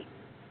to need me.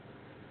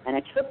 And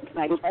I took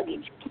my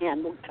luggage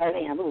cart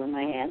handle in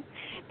my hand,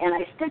 and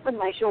I stiffened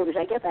my shoulders.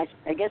 I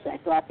guess I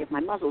thought if my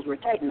muscles were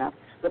tight enough,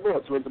 the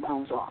bullets would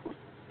bounce off.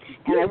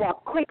 And I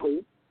walked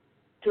quickly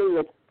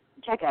to the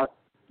checkout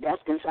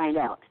desk and signed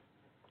out,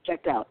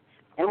 checked out.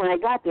 And when I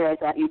got there, I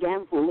thought, you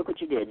damn fool, look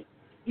what you did.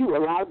 You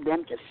allowed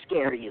them to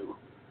scare you.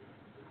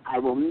 I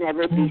will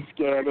never be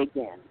scared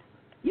again.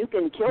 You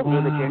can kill me,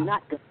 but you're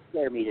not going to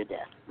scare me to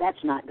death.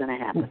 That's not going to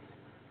happen.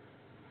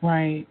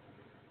 Right.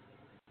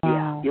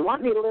 Wow. Yeah. You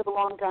want me to live a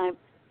long time?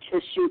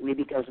 Just shoot me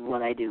because of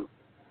what I do.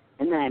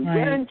 And then I'm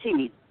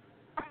guaranteed.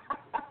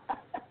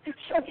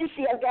 So you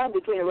see, I've gone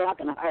between a rock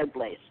and a hard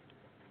place.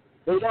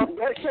 They're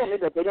killing me,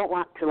 but they don't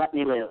want to let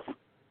me live.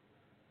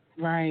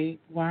 Right.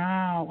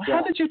 Wow.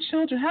 Yeah.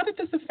 How did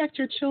this affect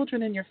your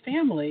children and your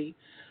family?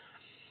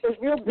 It was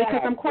real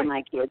bad for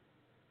my kids.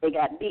 They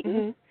got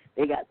beaten.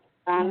 They got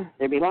stung.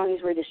 Their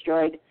belongings were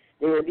destroyed.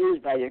 They were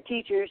abused by their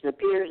teachers, their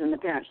peers, and the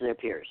parents of their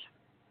peers.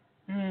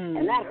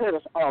 And that hurt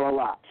us all a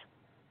lot.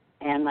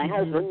 And my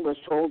husband was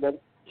told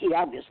that he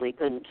obviously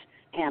couldn't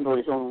handle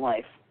his own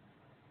wife.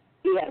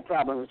 He had a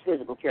problem with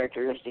physical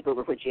characteristic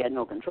over which he had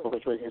no control,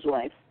 which was his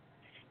wife.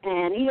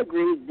 And he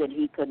agreed that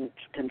he couldn't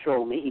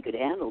control me. He could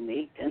handle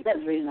me, and that's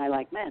the reason I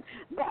like men.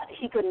 But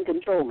he couldn't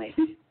control me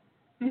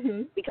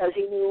because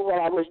he knew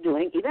what I was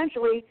doing.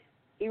 Eventually,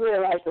 he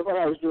realized that what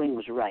I was doing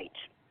was right.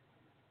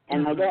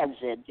 And my dad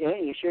said, Jane, are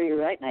you sure you're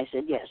right? And I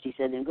said, yes. He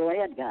said, then go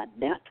ahead, God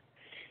damn it.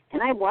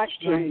 And I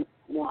watched him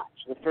watch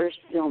the first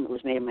film that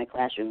was made in my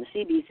classroom. The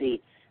CBC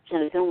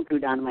sent a film crew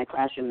down to my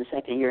classroom the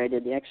second year I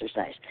did the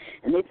exercise.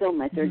 And they filmed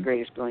my third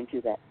graders going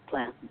through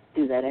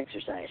that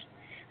exercise.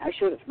 I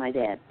showed it to my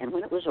dad, and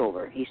when it was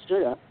over, he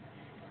stood up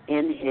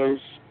in his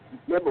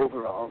bib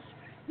overalls,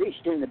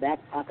 reached in the back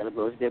pocket of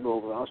those bib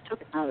overalls, took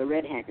out a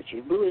red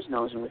handkerchief, blew his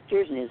nose, and with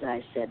tears in his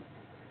eyes said,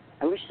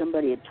 I wish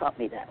somebody had taught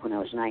me that when I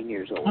was 9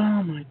 years old.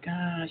 Oh, my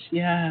gosh,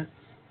 yes.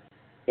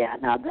 Yeah,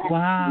 now that's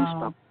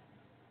goosebumps.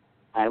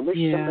 I wish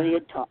somebody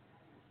had taught me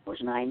when I was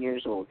 9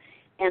 years old.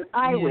 And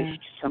I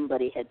wished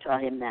somebody had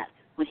taught him that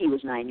when he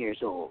was 9 years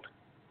old.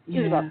 He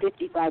was about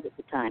 55 at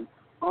the time.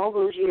 All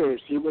those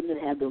years, he wouldn't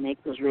have had to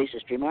make those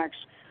racist remarks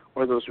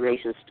or those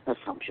racist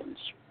assumptions.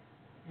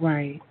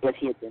 Right. If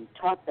he had been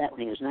taught that when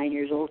he was 9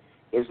 years old,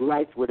 his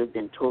life would have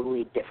been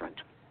totally different.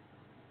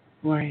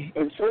 Right.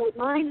 And so would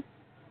mine,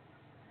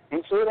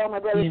 and so would all my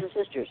brothers and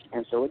sisters,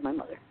 and so would my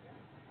mother.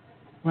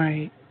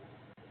 Right.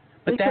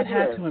 But that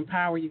had to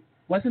empower you.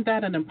 Wasn't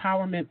that an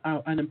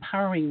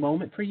empowering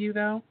moment for you,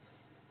 though?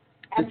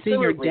 Absolutely. To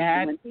see your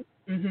dad.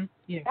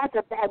 That's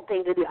a bad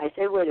thing to do. I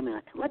said, wait a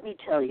minute. Let me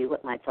tell you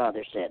what my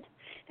father said.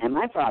 And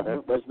my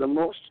father was the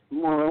most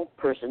moral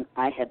person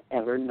I had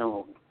ever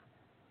known.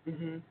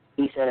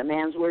 He said, a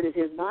man's word is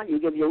his bond. You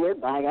give your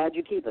word, by God,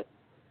 you keep it.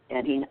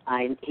 And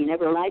he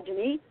never lied to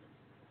me,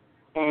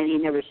 and he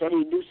never said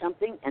he'd do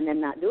something and then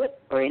not do it,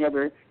 or he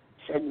never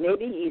said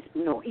maybe.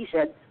 He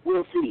said,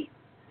 we'll see.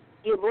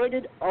 He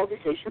avoided all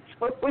decisions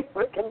where we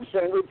were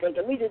concerned. We'd think,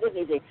 and we did this,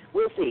 and he'd say,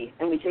 we'll see.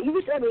 And we'd say,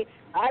 you said we,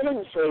 I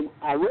didn't say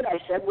I would, I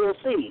said we'll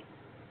see.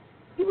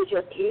 He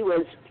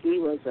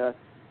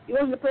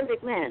wasn't a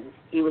perfect man.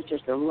 He was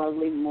just a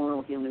lovely,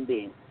 moral human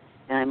being.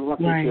 And I'm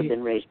lucky to have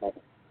been raised by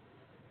him.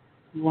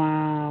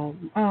 Wow.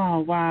 Oh,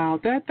 wow.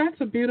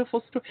 That's a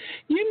beautiful story.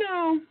 You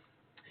know,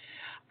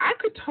 I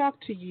could talk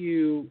to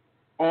you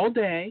all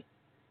day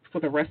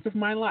for the rest of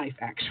my life,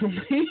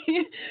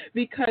 actually,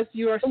 because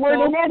you are so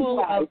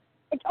full of...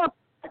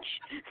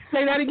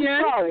 Say that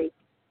again? Sorry.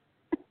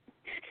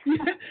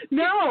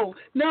 No,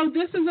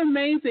 this is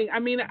amazing. I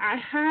mean, I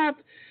have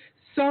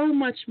so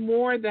much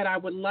more that I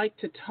would like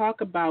to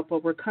talk about,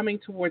 but we're coming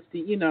towards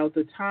the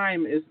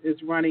time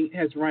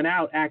has run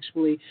out,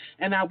 actually,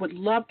 and I would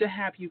love to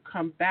have you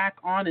come back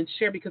on and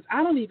share, because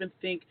I don't even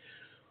think,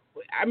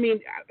 I mean,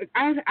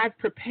 I've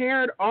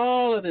prepared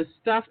all of this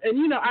stuff,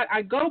 and,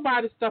 I go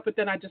by the stuff, but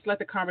then I just let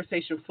the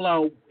conversation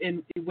flow,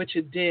 in which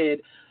it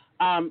did.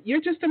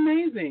 You're just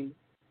amazing.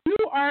 You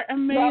are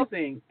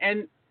amazing.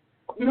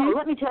 No,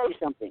 let me tell you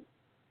something.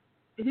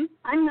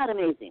 I'm not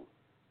amazing.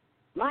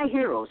 My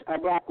heroes are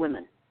black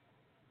women,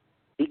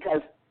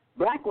 because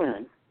black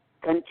women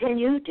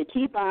continue to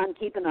keep on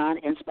keeping on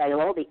in spite of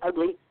all the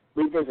ugly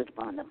we visit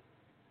upon them.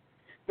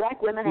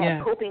 Black women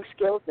have coping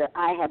skills that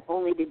I have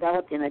only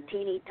developed in a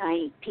teeny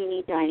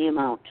tiny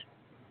amount.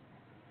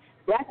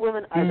 Black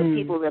women are the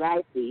people that I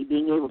see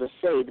being able to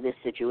save this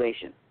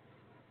situation.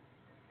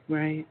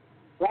 Right.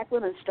 Black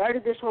women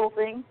started this whole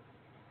thing,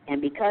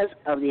 and because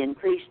of the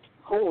increased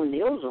hole in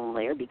the ozone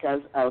layer, because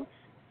of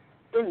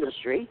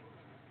industry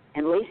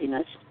and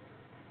laziness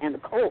and the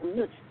coal,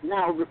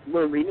 now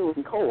we're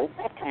renewing coal,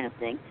 that kind of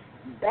thing,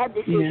 bad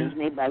decisions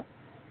made by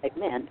white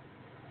men,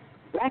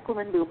 black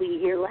women will be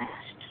here last.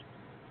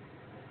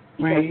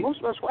 Because most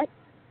of us white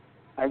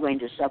are going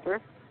to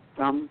suffer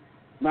from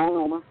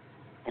melanoma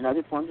and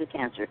other forms of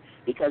cancer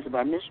because of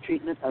our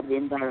mistreatment of the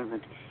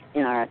environment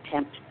in our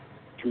attempt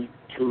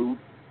to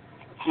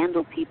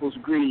handle people's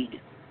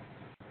greed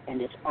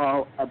and it's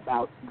all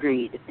about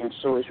greed, and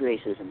so is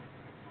racism.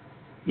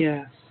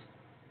 Yes.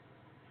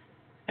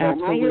 So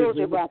my heroes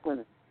are black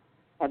women.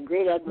 I have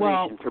great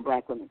admiration for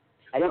black women.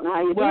 I don't know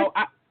how you do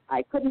it.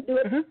 I couldn't do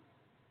it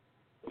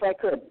if I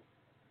could.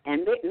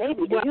 And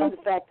maybe due to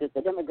the fact that the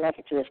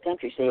demographics of this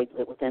country say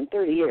that within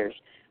 30 years,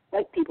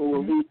 white people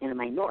will be in a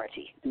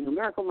minority, a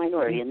numerical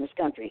minority in this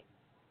country.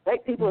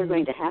 White people are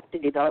going to have to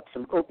develop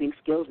some coping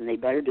skills, and they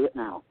better do it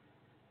now.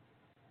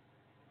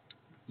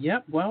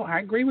 Yep, well, I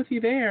agree with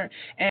you there.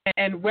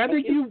 And whether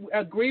you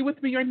agree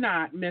with me or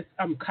not, Miss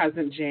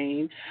Cousin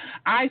Jane,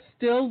 I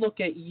still look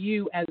at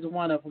you as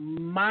one of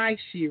my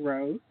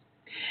heroes.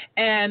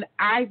 And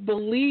I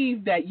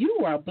believe that you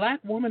were a black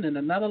woman in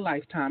another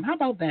lifetime. How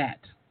about that?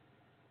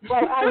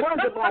 Well, I was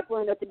a black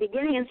woman at the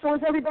beginning, and so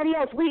is everybody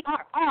else. We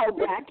are all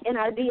black in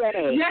our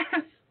DNA.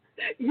 Yes.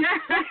 Yes.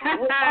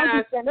 We're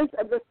all descendants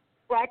of the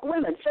black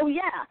women. So,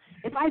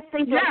 if I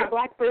think like a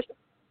black person,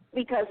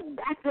 because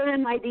back then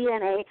in my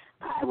DNA,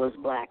 I was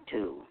black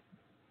too.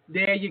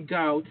 There you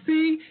go.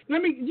 See,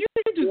 you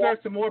deserve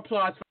some more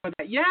applause for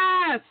that.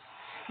 Yes.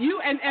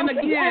 You and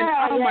again,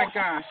 my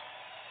gosh.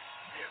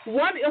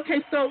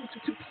 So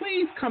to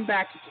please come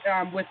back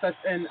with us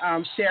and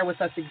share with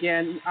us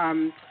again,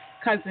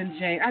 Cousin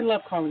Jane. I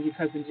love calling you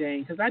Cousin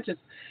Jane because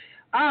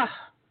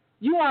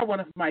you are one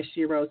of my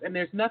heroes, and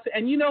there's nothing.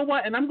 And you know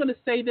what? And I'm going to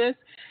say this,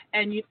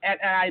 and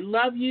I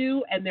love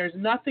you, and there's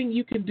nothing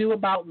you can do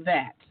about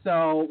that.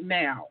 So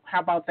now,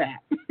 how about that?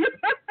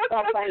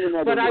 I'll find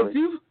another word. I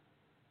do.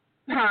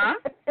 Huh?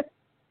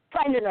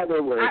 Find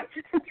another word. I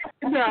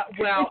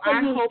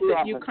hope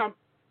that you come.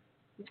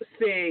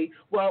 Say,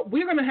 well,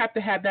 we're going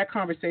to have that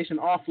conversation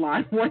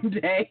offline one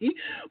day,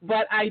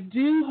 but I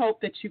do hope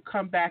that you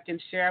come back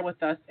and share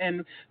with us.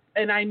 And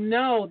I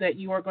know that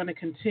you are going to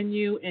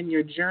continue in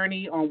your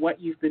journey on what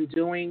you've been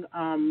doing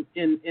on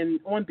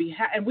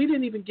behalf. And we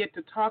didn't even get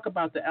to talk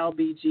about the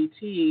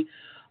LBGT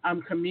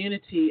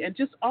community and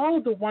just all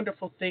of the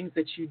wonderful things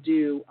that you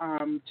do.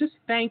 Just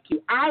thank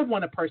you. I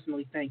want to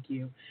personally thank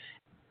you.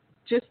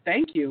 Just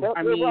thank you. Well,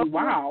 I mean,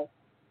 wow.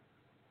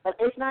 But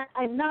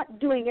I'm not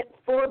doing it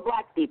for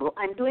black people.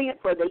 I'm doing it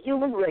for the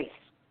human race.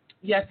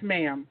 Yes,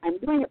 ma'am. I'm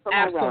doing it for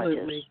my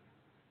relatives.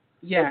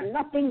 Yes. There's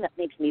nothing that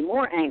makes me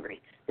more angry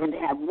than to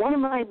have one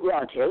of my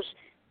relatives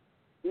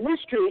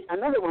mistreat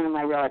another one of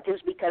my relatives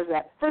because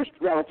that first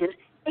relative's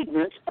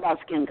ignorance about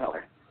skin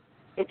color.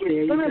 If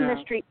you're going to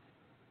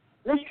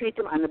mistreat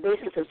them on the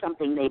basis of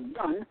something they've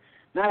done,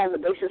 not on the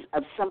basis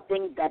of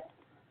something that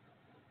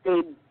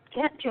they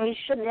can't change,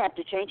 shouldn't have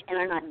to change, and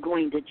are not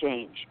going to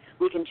change.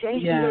 We can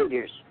change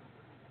behaviors.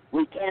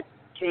 We can't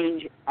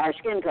change our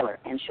skin color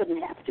and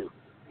shouldn't have to.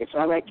 It's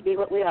all right to be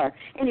what we are.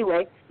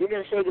 Anyway, you're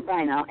going to say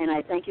goodbye now, and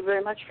I thank you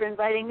very much for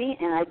inviting me,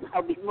 and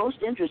I'll be most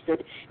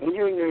interested in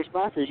hearing the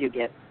responses you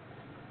get.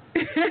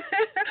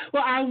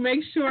 Well, I'll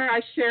make sure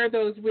I share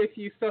those with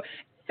you. So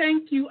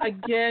thank you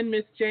again,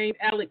 Miss Jane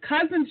Elliott,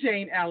 Cousin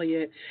Jane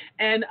Elliott.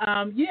 And,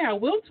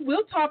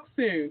 we'll talk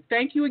soon.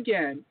 Thank you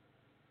again.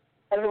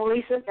 And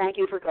Lisa, thank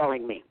you for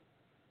calling me.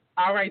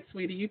 All right,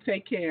 sweetie. You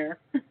take care.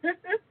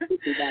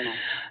 Bye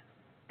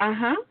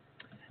now.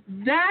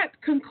 That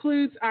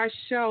concludes our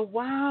show.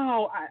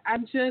 Wow.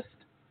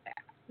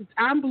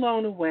 I'm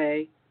blown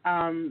away.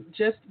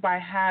 Just by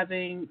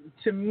having,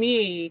 to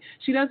me,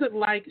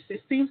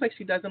 it seems like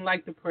she doesn't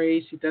like the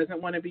praise. She doesn't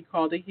want to be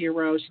called a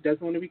hero. She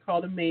doesn't want to be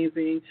called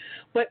amazing.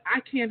 But I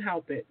can't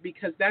help it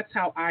because that's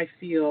how I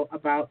feel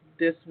about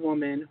this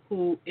woman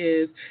who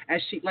is,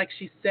 like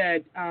she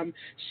said,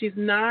 she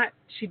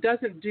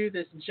doesn't do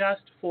this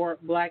just for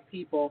black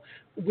people.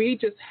 We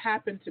just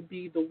happen to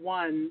be the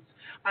ones,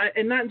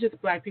 and not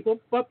just black people,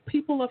 but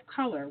people of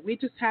color. We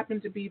just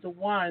happen to be the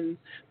ones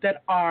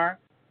that are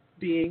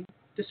being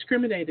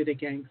discriminated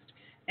against.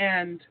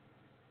 And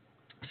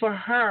for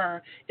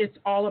her, it's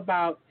all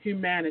about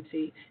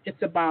humanity.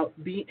 It's about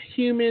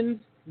humans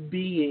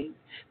being,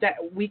 that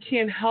we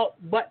can't help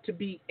but to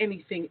be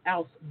anything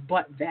else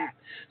but that.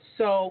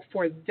 So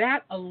for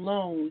that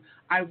alone,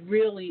 I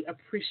really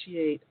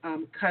appreciate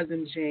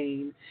Cousin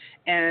Jane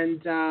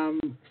and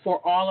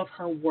for all of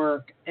her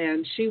work.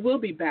 And she will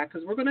be back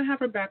because we're going to have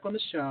her back on the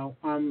show,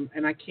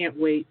 and I can't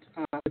wait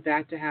for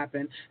that to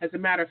happen. As a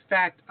matter of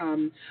fact,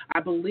 I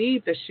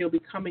believe that she'll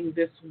be coming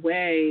this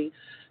way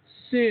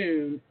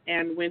soon,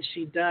 and when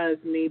she does,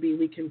 maybe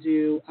we can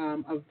do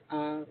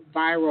a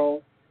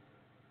viral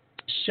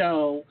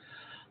show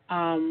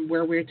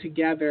where we're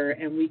together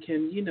and we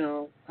can,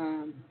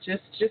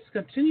 just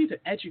continue to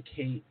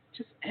educate.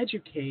 Just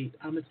educate.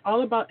 It's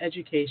all about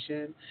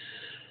education.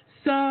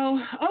 So,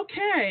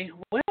 okay.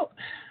 Well,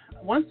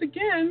 once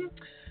again,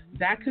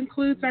 that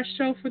concludes our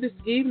show for this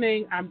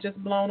evening. I'm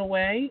just blown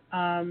away.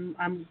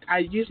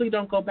 I usually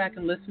don't go back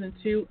and listen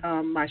to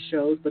my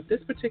shows, but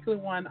this particular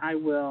one I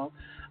will.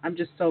 I'm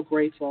just so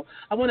grateful.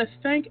 I want to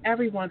thank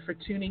everyone for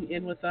tuning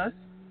in with us.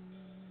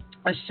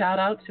 A shout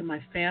out to my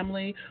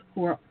family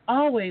who are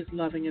always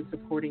loving and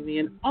supporting me,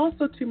 and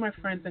also to my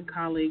friends and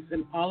colleagues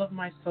in all of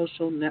my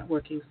social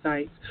networking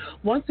sites.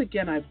 Once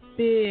again, a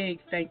big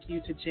thank you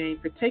to Jane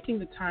for taking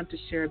the time to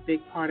share a big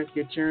part of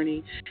your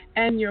journey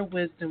and your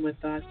wisdom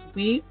with us.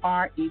 We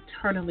are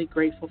eternally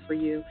grateful for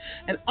you.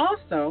 And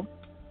also,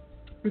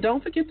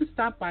 don't forget to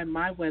stop by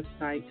my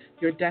website,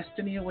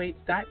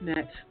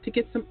 yourdestinyawaits.net, to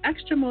get some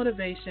extra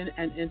motivation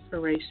and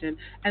inspiration,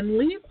 and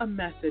leave a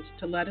message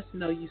to let us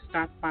know you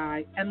stopped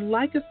by, and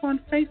like us on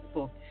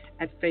Facebook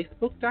at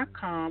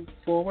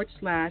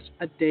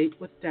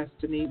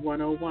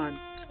facebook.com/A-Date-with-Destiny-101.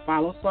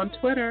 Follow us on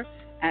Twitter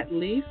at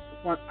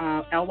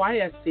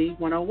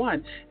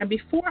LYSC101. And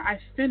before I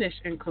finish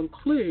and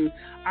conclude,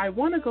 I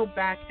want to go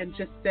back and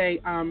just say,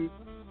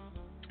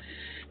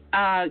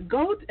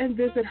 go and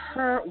visit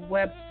her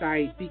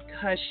website,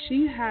 because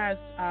she has,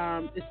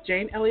 it's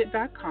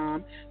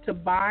JaneElliott.com, to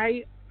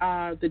buy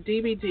the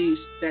DVDs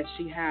that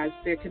she has.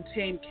 They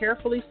contain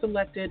carefully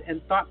selected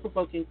and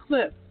thought-provoking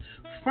clips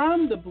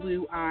from the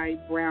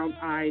Blue-Eyed,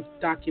 Brown-Eyed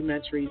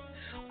documentaries,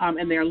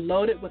 and they're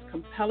loaded with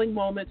compelling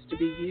moments to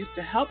be used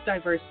to help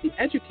diversity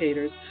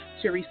educators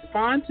to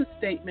respond to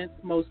statements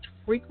most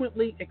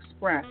frequently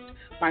expressed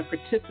by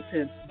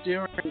participants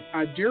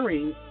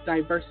during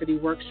diversity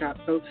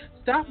workshops. So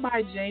stop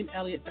by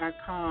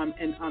JaneElliott.com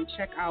and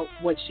check out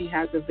what she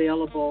has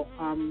available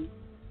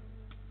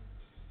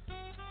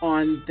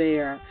on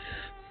there.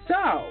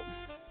 So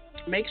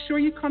make sure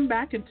you come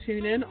back and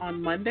tune in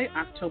on Monday,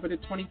 October the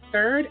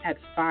 23rd at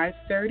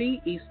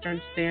 5:30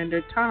 Eastern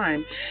Standard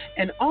Time.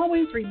 And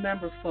always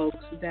remember,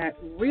 folks, that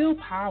real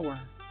power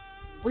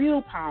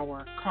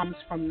comes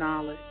from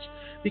knowledge,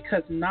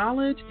 because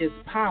knowledge is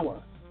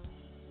power.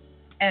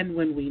 And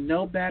when we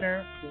know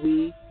better,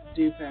 we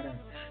do better.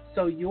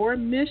 So your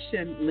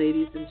mission,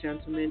 ladies and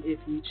gentlemen, if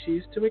you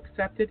choose to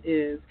accept it,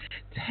 is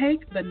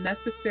take the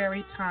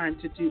necessary time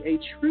to do a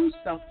true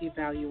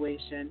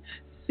self-evaluation.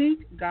 Seek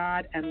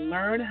God and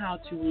learn how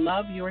to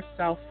love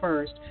yourself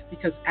first,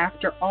 because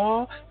after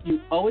all, you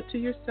owe it to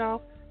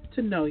yourself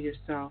to know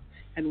yourself.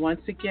 And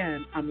once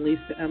again, I'm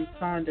Lisa M.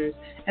 Saunders,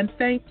 and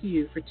thank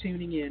you for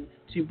tuning in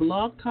to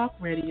Blog Talk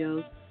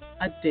Radio's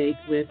A Date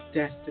with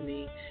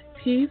Destiny.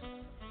 Peace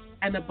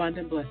and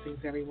abundant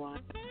blessings, everyone.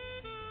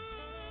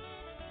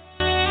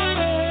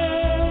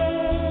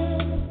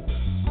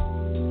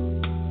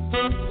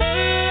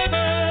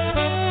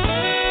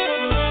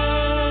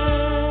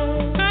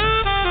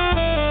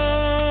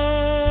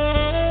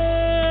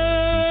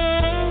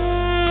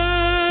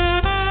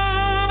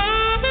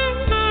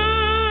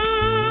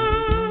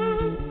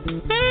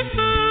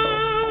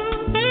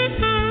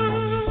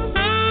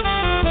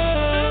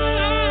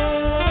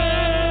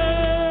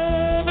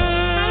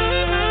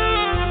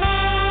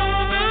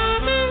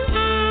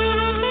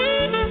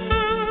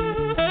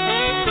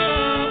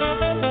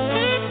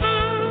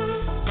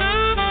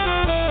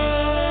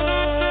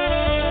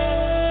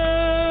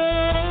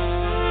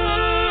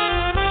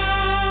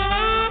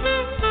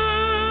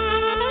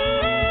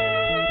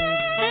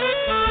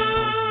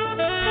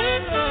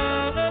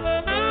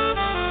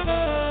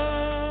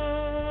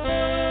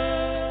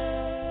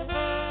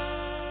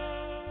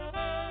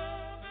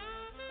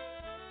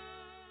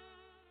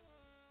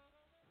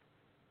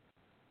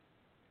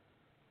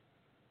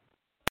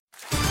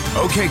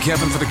 Okay,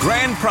 Kevin, for the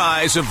grand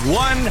prize of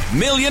 $1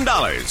 million,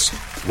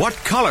 what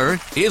color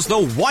is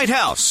the White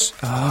House?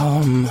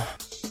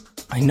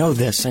 I know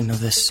this.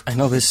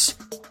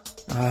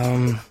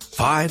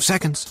 5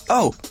 seconds.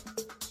 Oh,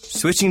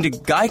 switching to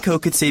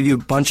Geico could save you a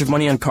bunch of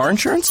money on car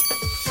insurance?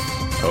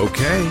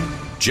 Okay.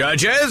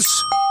 Judges?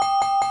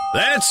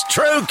 That's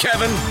true,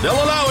 Kevin. They'll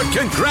allow it.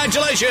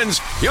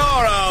 Congratulations. You're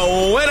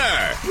a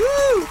winner.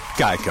 Woo!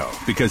 Geico,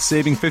 because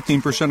saving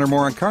 15% or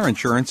more on car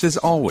insurance is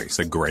always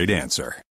a great answer.